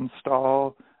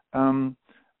install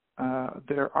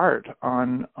their art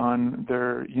on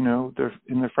their their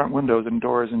in their front windows and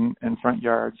doors and front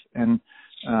yards, and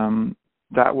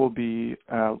that will be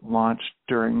launched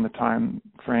during the time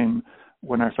frame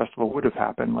when our festival would have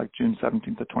happened, like June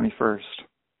 17th to 21st.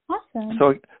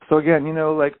 Awesome. So again,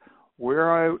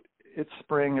 we're out. It's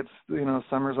spring. It's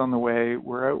summer's on the way.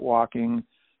 We're out walking.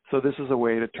 So this is a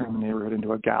way to turn the neighborhood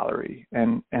into a gallery.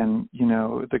 And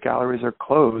the galleries are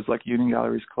closed, like Union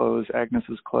Gallery's closed, Agnes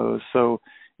is closed. So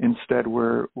instead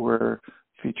we're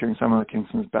featuring some of the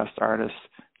Kingston's best artists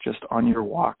just on your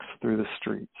walks through the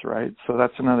streets, right? So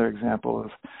that's another example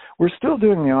of, we're still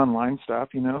doing the online stuff,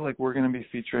 like we're going to be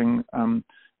featuring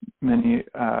many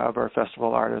of our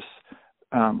festival artists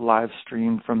live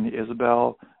streamed from the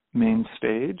Isabel main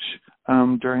stage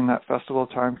during that festival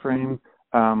time frame.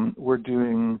 We're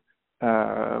doing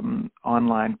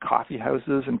online coffee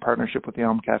houses in partnership with the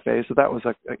Elm Cafe. So that was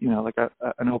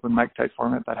an open mic type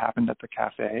format that happened at the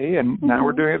cafe, and mm-hmm. now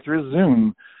we're doing it through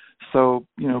Zoom. So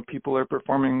people are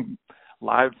performing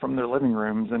live from their living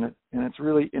rooms, and it's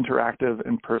really interactive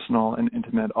and personal and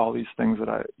intimate. All these things that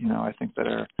I think that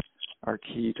are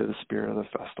key to the spirit of the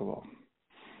festival.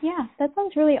 Yeah, that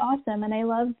sounds really awesome, and I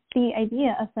love the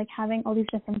idea of like having all these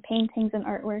different paintings and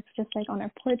artworks just like on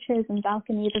our porches and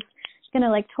balconies. It's gonna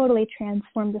like totally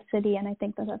transform the city, and I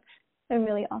think that's a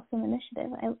really awesome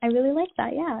initiative. I really like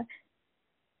that. Yeah.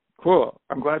 Cool.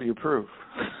 I'm glad you approve.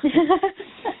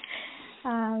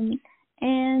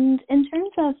 And in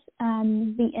terms of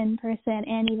the in-person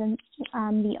and even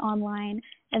the online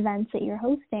events that you're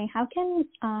hosting, how can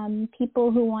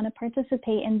people who want to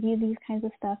participate and view these kinds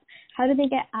of stuff, how do they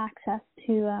get access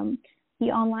to the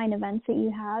online events that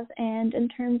you have? And in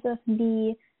terms of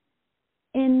the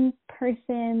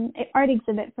in-person art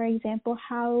exhibit, for example,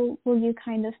 how will you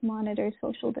kind of monitor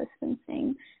social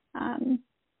distancing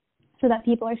so that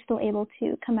people are still able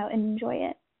to come out and enjoy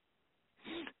it?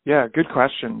 Yeah, good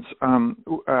questions.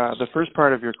 The first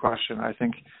part of your question, I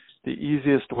think the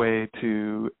easiest way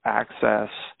to access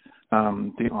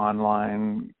the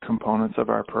online components of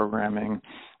our programming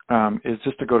is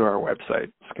just to go to our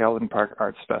website,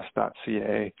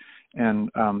 skeldonparkartsfest.ca. And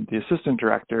the assistant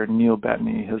director, Neil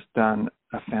Bettany, has done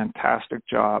a fantastic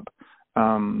job,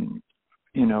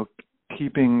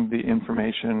 keeping the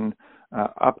information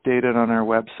updated on our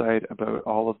website about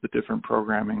all of the different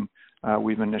programming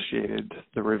we've initiated,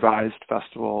 the revised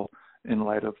festival in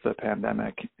light of the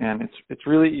pandemic, and it's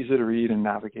really easy to read and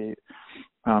navigate.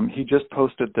 He just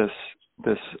posted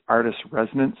this artist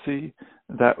residency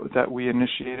that we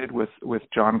initiated with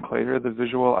John Clater, the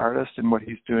visual artist, and what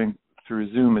he's doing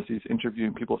through Zoom is he's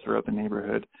interviewing people throughout the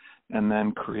neighborhood and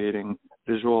then creating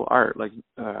visual art, like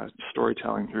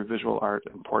storytelling through visual art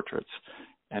and portraits,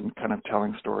 and kind of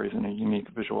telling stories in a unique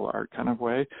visual art kind of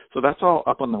way. So that's all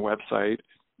up on the website,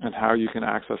 and how you can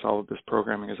access all of this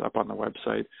programming is up on the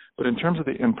website. But in terms of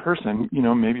the in-person,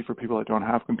 maybe for people that don't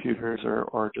have computers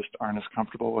or just aren't as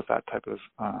comfortable with that type of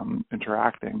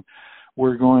interacting,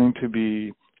 we're going to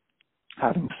be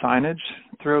having signage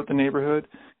throughout the neighborhood.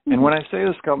 Mm-hmm. And when I say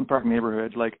the Skelton Park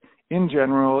neighborhood, like in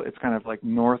general, it's kind of like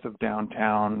north of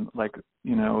downtown, like,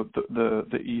 you know,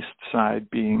 the east side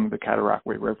being the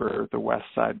Cataraqui River, the west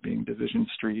side being Division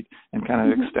Street, and kind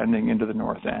of extending into the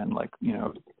north end, like, you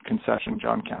know, Concession,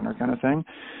 John Counter kind of thing.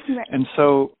 Right. And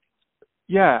so,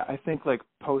 yeah, I think like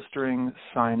postering,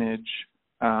 signage,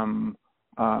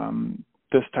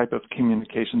 this type of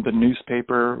communication, the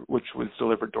newspaper, which was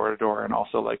delivered door to door, and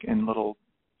also like in little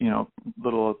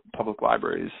public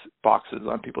libraries, boxes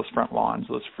on people's front lawns,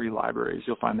 those free libraries,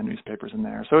 you'll find the newspapers in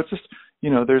there. So it's just, you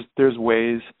know, there's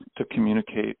ways to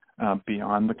communicate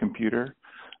beyond the computer.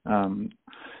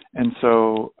 And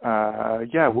so,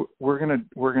 we're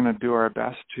gonna do our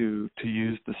best to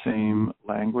use the same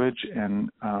language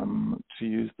and to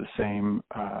use the same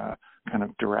kind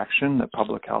of direction that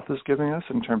public health is giving us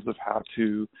in terms of how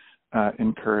to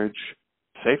encourage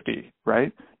safety,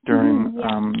 right, during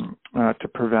to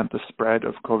prevent the spread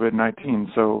of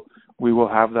COVID-19. So we will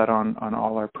have that on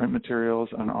all our print materials,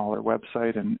 on all our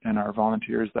website, and our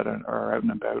volunteers that are out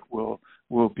and about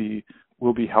will be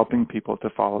helping people to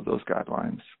follow those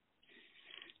guidelines.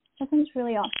 That sounds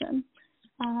really awesome.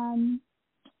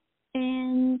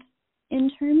 And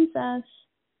in terms of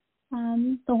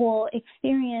the whole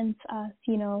experience of,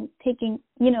 you know,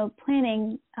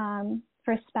 planning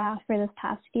for SPAF for this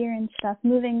past year and stuff,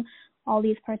 moving all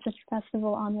these parts of the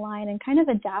festival online and kind of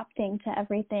adapting to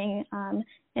everything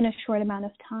in a short amount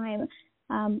of time.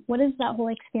 What has that whole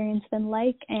experience been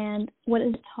like, and what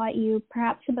has it taught you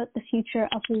perhaps about the future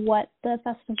of what the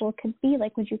festival could be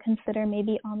like? Would you consider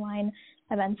maybe online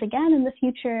events again in the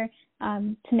future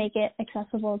to make it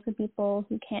accessible to people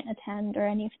who can't attend, or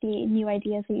any of the new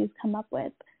ideas that you've come up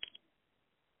with?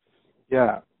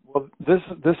 Yeah, well, this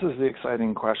is the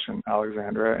exciting question,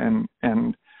 Alexandra,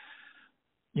 and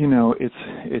you know,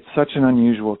 it's such an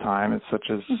unusual time. It's such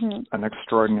an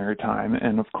extraordinary time,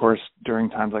 and of course, during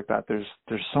times like that, there's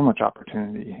so much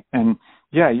opportunity. And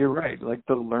yeah, you're right. Like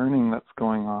the learning that's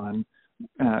going on,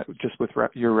 just with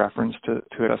your reference to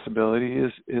accessibility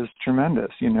is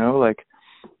tremendous. You know, like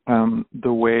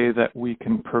the way that we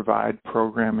can provide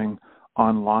programming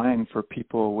online for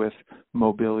people with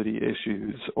mobility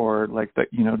issues, or like that,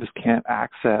 you know, just can't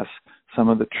access some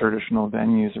of the traditional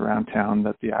venues around town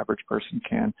that the average person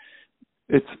can.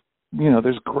 It's, you know,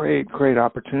 there's great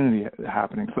opportunity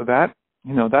happening. So that,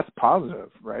 you know, that's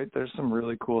positive, right? There's some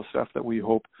really cool stuff that we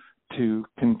hope to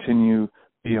continue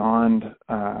beyond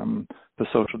the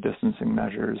social distancing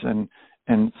measures. And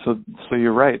so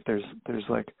you're right. There's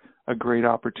like a great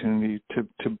opportunity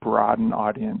to broaden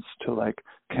audience, to like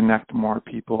connect more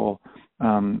people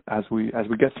as we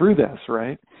get through this,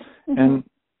 right? And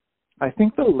I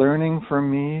think the learning for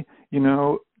me, you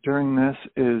know, during this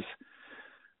is,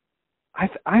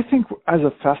 I think as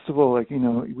a festival, like, you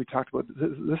know, we talked about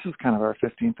this is kind of our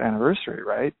 15th anniversary,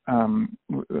 right? And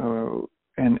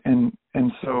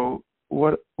so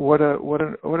what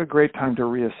a great time to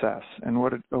reassess, and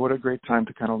what a great time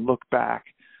to kind of look back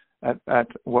at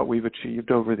what we've achieved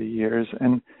over the years.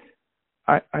 And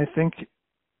I think,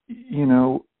 you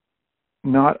know,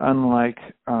 not unlike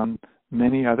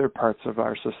many other parts of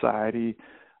our society,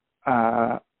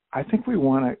 I think we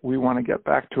want to get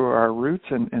back to our roots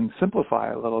and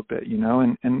simplify a little bit, you know,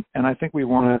 and I think we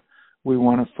want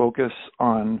to focus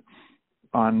on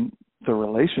the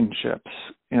relationships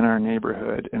in our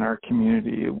neighborhood, in our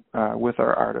community, with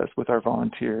our artists, with our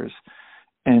volunteers,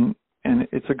 and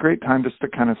it's a great time just to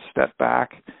kind of step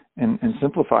back and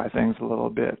simplify things a little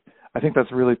bit. I think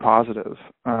that's really positive,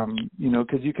 you know,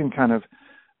 because you can kind of,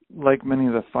 like many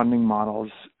of the funding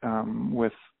models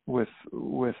with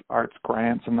arts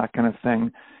grants and that kind of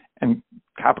thing, and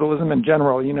capitalism in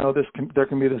general, you know, there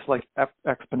can be this like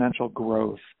exponential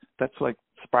growth that's like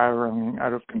spiraling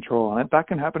out of control, and that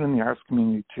can happen in the arts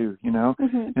community too, you know.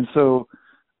 And so,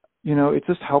 you know, it's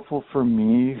just helpful for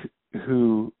me,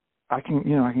 who I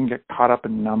can get caught up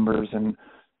in numbers and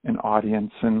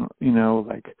audience, and, you know,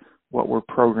 like what we're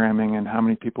programming and how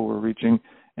many people we're reaching.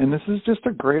 And this is just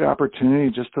a great opportunity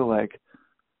just to, like,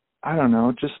 I don't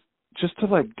know, just to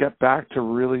like get back to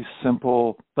really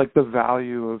simple, like the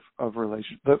value of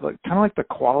relation, like kind of like the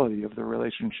quality of the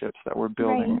relationships that we're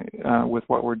building with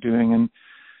what we're doing.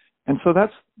 And so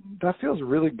that feels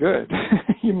really good,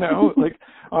 you know, like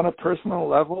on a personal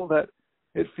level, that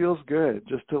it feels good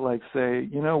just to like say,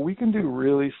 you know, we can do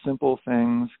really simple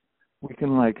things. We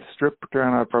can like strip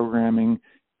down our programming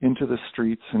into the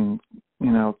streets and,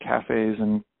 you know, cafes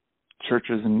and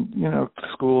churches and, you know,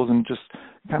 schools, and just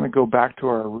kind of go back to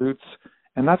our roots.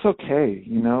 And that's okay,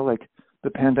 you know, like the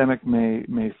pandemic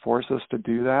may force us to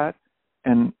do that,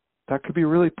 and that could be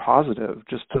really positive,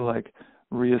 just to like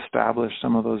reestablish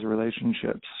some of those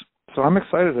relationships. so I'm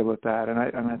excited about that, and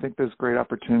I think there's great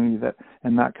opportunity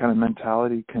and that kind of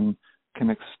mentality can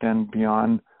extend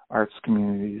beyond arts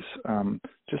communities,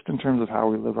 just in terms of how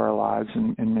we live our lives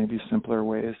in maybe simpler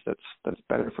ways that's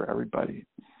better for everybody.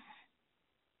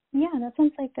 Yeah, that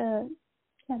sounds like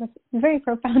that's a very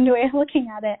profound way of looking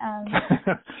at it.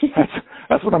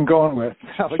 That's what I'm going with,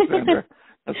 Alexandra.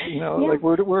 That's, like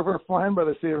we're flying by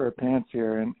the seat of our pants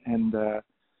here, and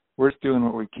we're just doing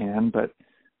what we can. But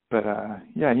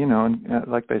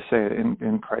like they say,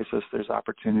 in crisis, there's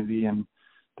opportunity, and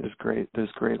there's great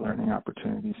learning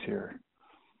opportunities here.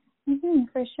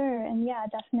 For sure, and yeah,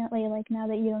 definitely. Like now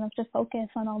that you don't have to focus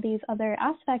on all these other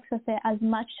aspects of it as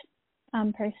much,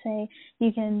 per se,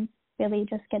 you can really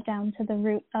just get down to the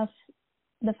root of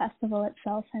the festival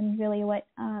itself and really what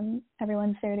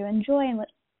everyone's there to enjoy and what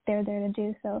they're there to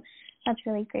do. So that's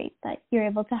really great that you're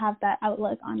able to have that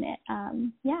outlook on it.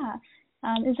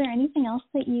 Is there anything else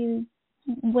that you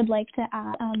would like to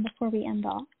add before we end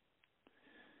off?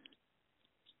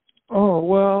 Oh,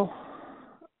 well,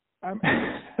 I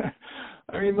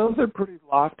mean, those are pretty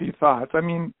lofty thoughts. I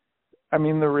mean,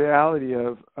 the reality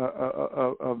of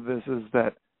this is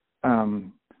that,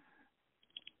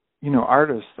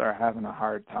 artists are having a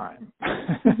hard time.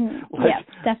 Yeah,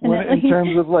 definitely. In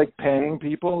terms of like paying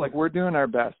people, like we're doing our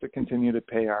best to continue to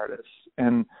pay artists,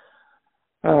 and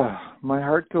my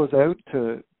heart goes out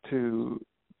to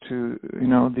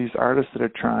these artists that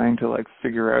are trying to like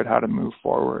figure out how to move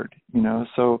forward.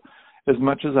 So as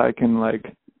much as I can like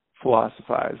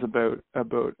philosophize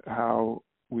about how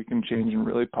we can change in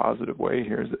really positive ways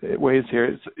here,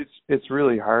 it's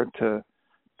really hard to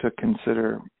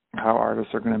consider how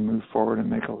artists are going to move forward and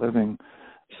make a living.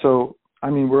 So, I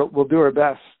mean, we'll do our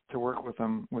best to work with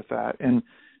them with that. And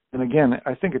again,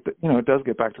 I think it does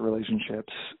get back to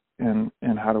relationships and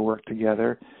how to work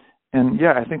together. And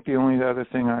yeah, I think the only other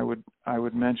thing I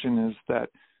would mention is that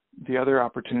the other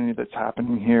opportunity that's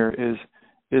happening here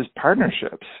is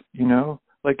partnerships.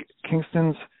 Like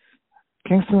Kingston's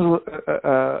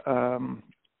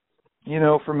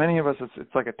for many of us,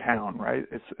 it's like a town, right?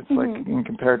 It's like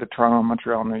compared to Toronto,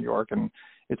 Montreal, New York, and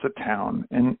it's a town,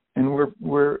 and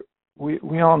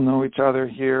we all know each other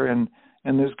here, and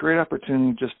there's great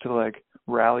opportunity just to like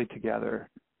rally together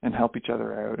and help each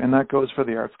other out, and that goes for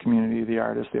the arts community, the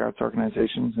artists, the arts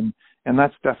organizations, and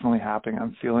that's definitely happening.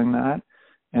 I'm feeling that,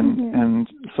 and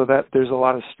so that there's a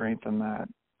lot of strength in that,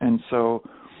 and so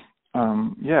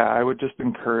I would just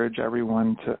encourage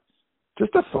everyone to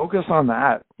focus on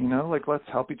that, like let's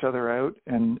help each other out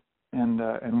and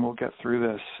we'll get through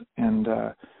this. And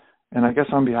I guess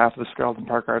on behalf of the Scarleton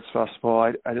Park Arts Festival,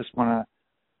 I just want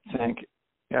to thank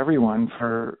everyone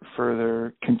for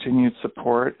their continued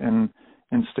support and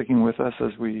sticking with us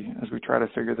as we try to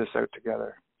figure this out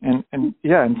together. And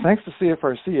thanks to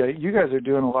CFRC, you guys are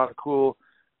doing a lot of cool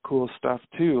stuff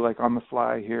too, like on the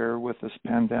fly here with this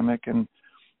pandemic and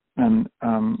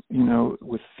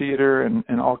with theater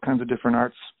and all kinds of different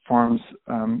arts forms,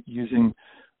 using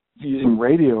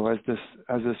radio as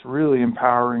this really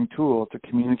empowering tool to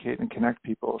communicate and connect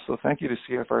people. So thank you to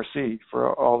CFRC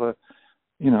for all the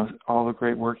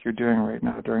great work you're doing right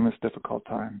now during this difficult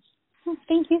time. Well,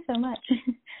 thank you so much.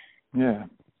 Yeah.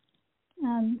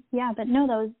 But no,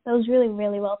 that was really,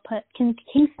 really well put.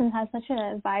 Kingston has such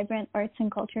a vibrant arts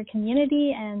and culture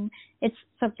community, and it's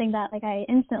something that like I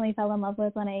instantly fell in love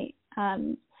with when I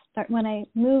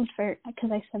moved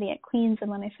because I study at Queen's,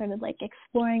 and when I started like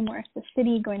exploring more of the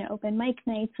city, going to open mic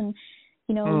nights, and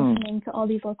listening to all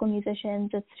these local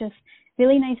musicians. It's just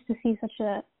really nice to see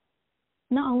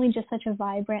not only just such a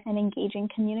vibrant and engaging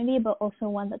community, but also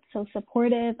one that's so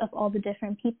supportive of all the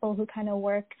different people who kind of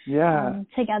work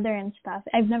together and stuff.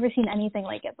 I've never seen anything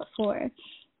like it before.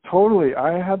 Totally.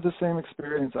 I had the same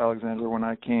experience, Alexandra, when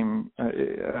I came,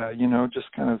 just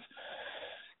kind of,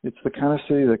 it's the kind of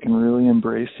city that can really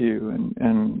embrace you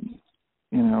and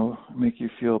make you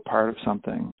feel part of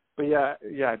something. But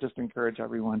I just encourage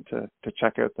everyone to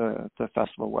check out the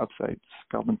festival website,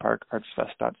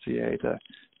 scarletonparkartsfest.ca,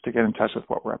 to get in touch with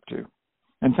what we're up to.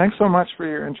 And thanks so much for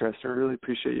your interest. I really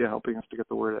appreciate you helping us to get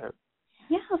the word out.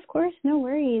 Yeah, of course. No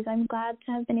worries. I'm glad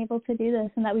to have been able to do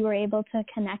this and that we were able to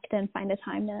connect and find a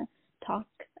time to talk.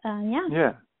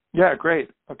 Yeah, great.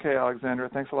 Okay, Alexandra,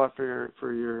 thanks a lot for your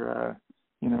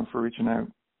for reaching out.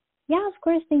 Yeah, of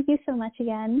course. Thank you so much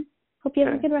again. Hope you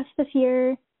have a good rest of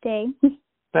your day.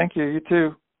 Thank you. You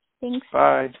too. Thanks.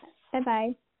 Bye.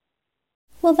 Bye-bye.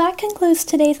 Well, that concludes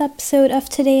today's episode of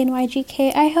Today in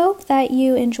YGK. I hope that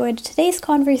you enjoyed today's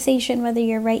conversation, whether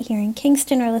you're right here in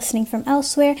Kingston or listening from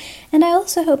elsewhere. And I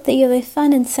also hope that you have a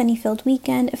fun and sunny-filled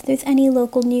weekend. If there's any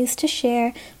local news to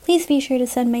share, please be sure to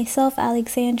send myself,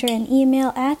 Alexandra, an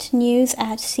email at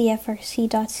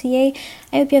news@cfrc.ca.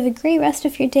 I hope you have a great rest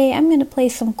of your day. I'm going to play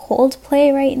some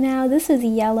Coldplay right now. This is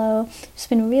Yellow. Just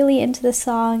been really into the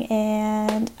song,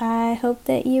 and I hope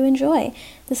that you enjoy.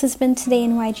 This has been Today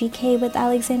in YGK with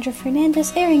Alexandra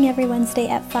Fernandez, airing every Wednesday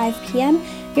at 5 p.m.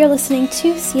 You're listening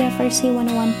to CFRC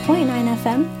 101.9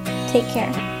 FM. Take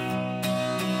care.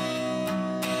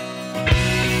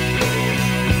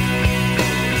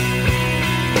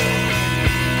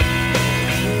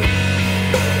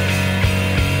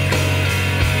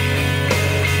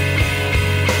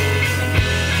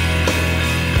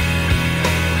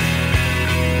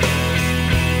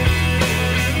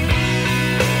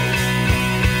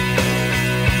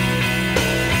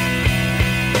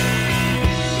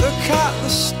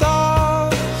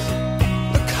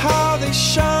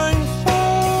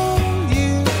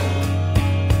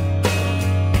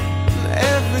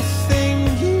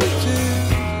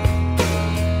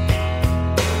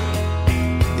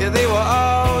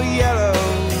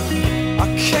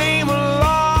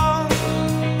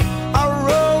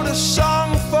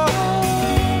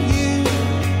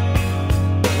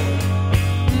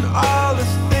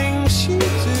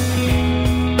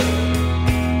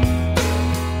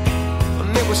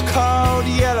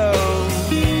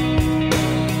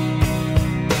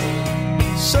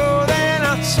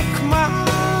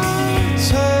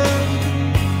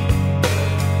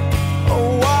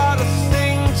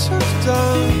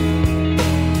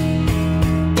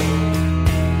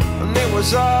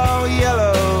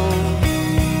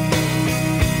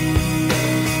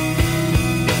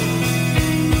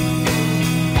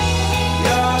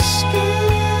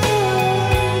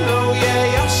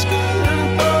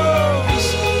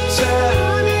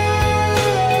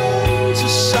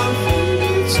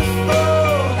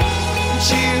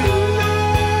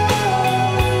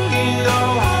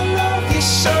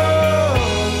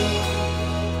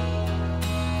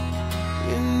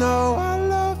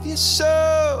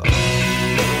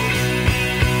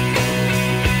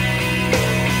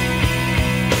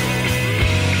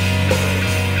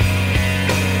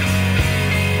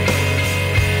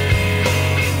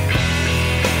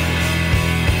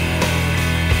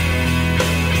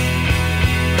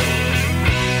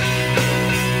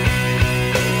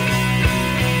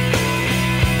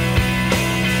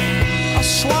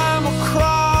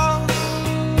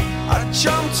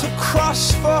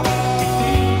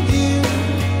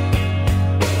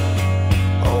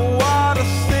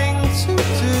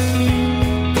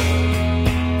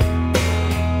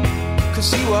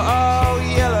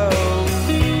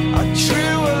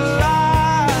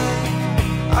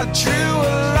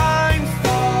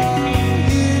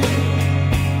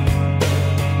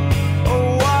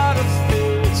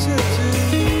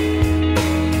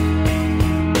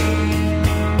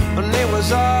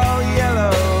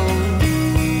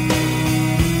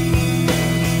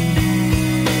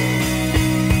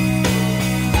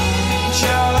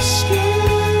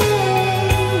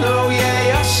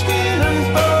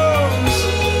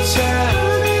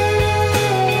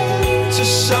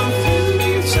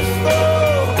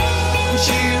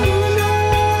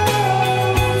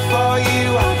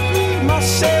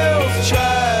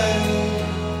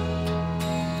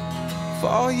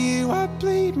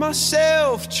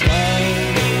 Myself trying.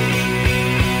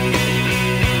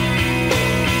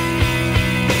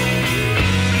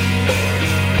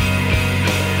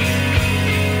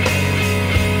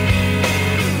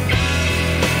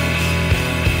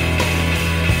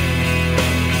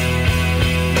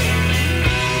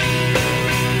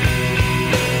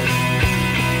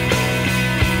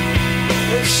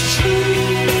 It's true.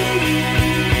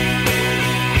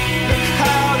 Look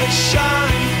how they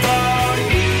shine for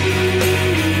you.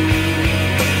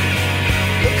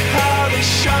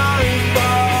 Shine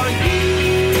for you.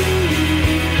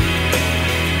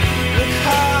 Look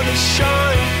how they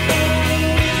shine for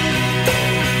you.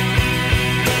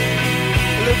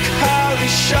 Look how they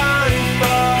shine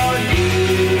for you.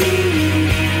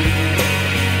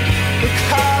 Look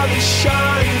how they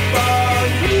shine for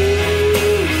you.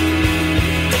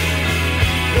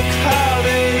 Look how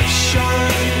they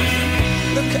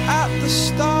shine. Look at the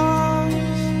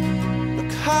stars.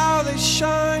 Look how they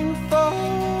shine for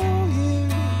you.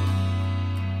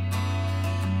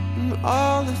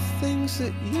 All the things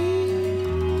that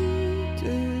you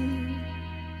do.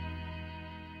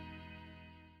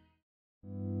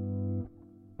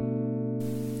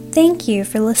 Thank you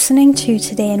for listening to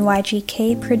Today in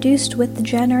YGK, produced with the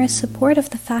generous support of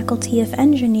the Faculty of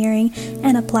Engineering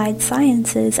and Applied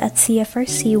Sciences at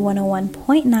CFRC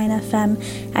 101.9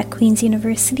 FM at Queen's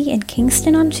University in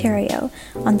Kingston, Ontario,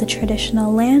 on the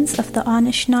traditional lands of the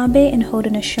Anishinaabe and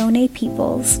Haudenosaunee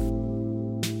peoples.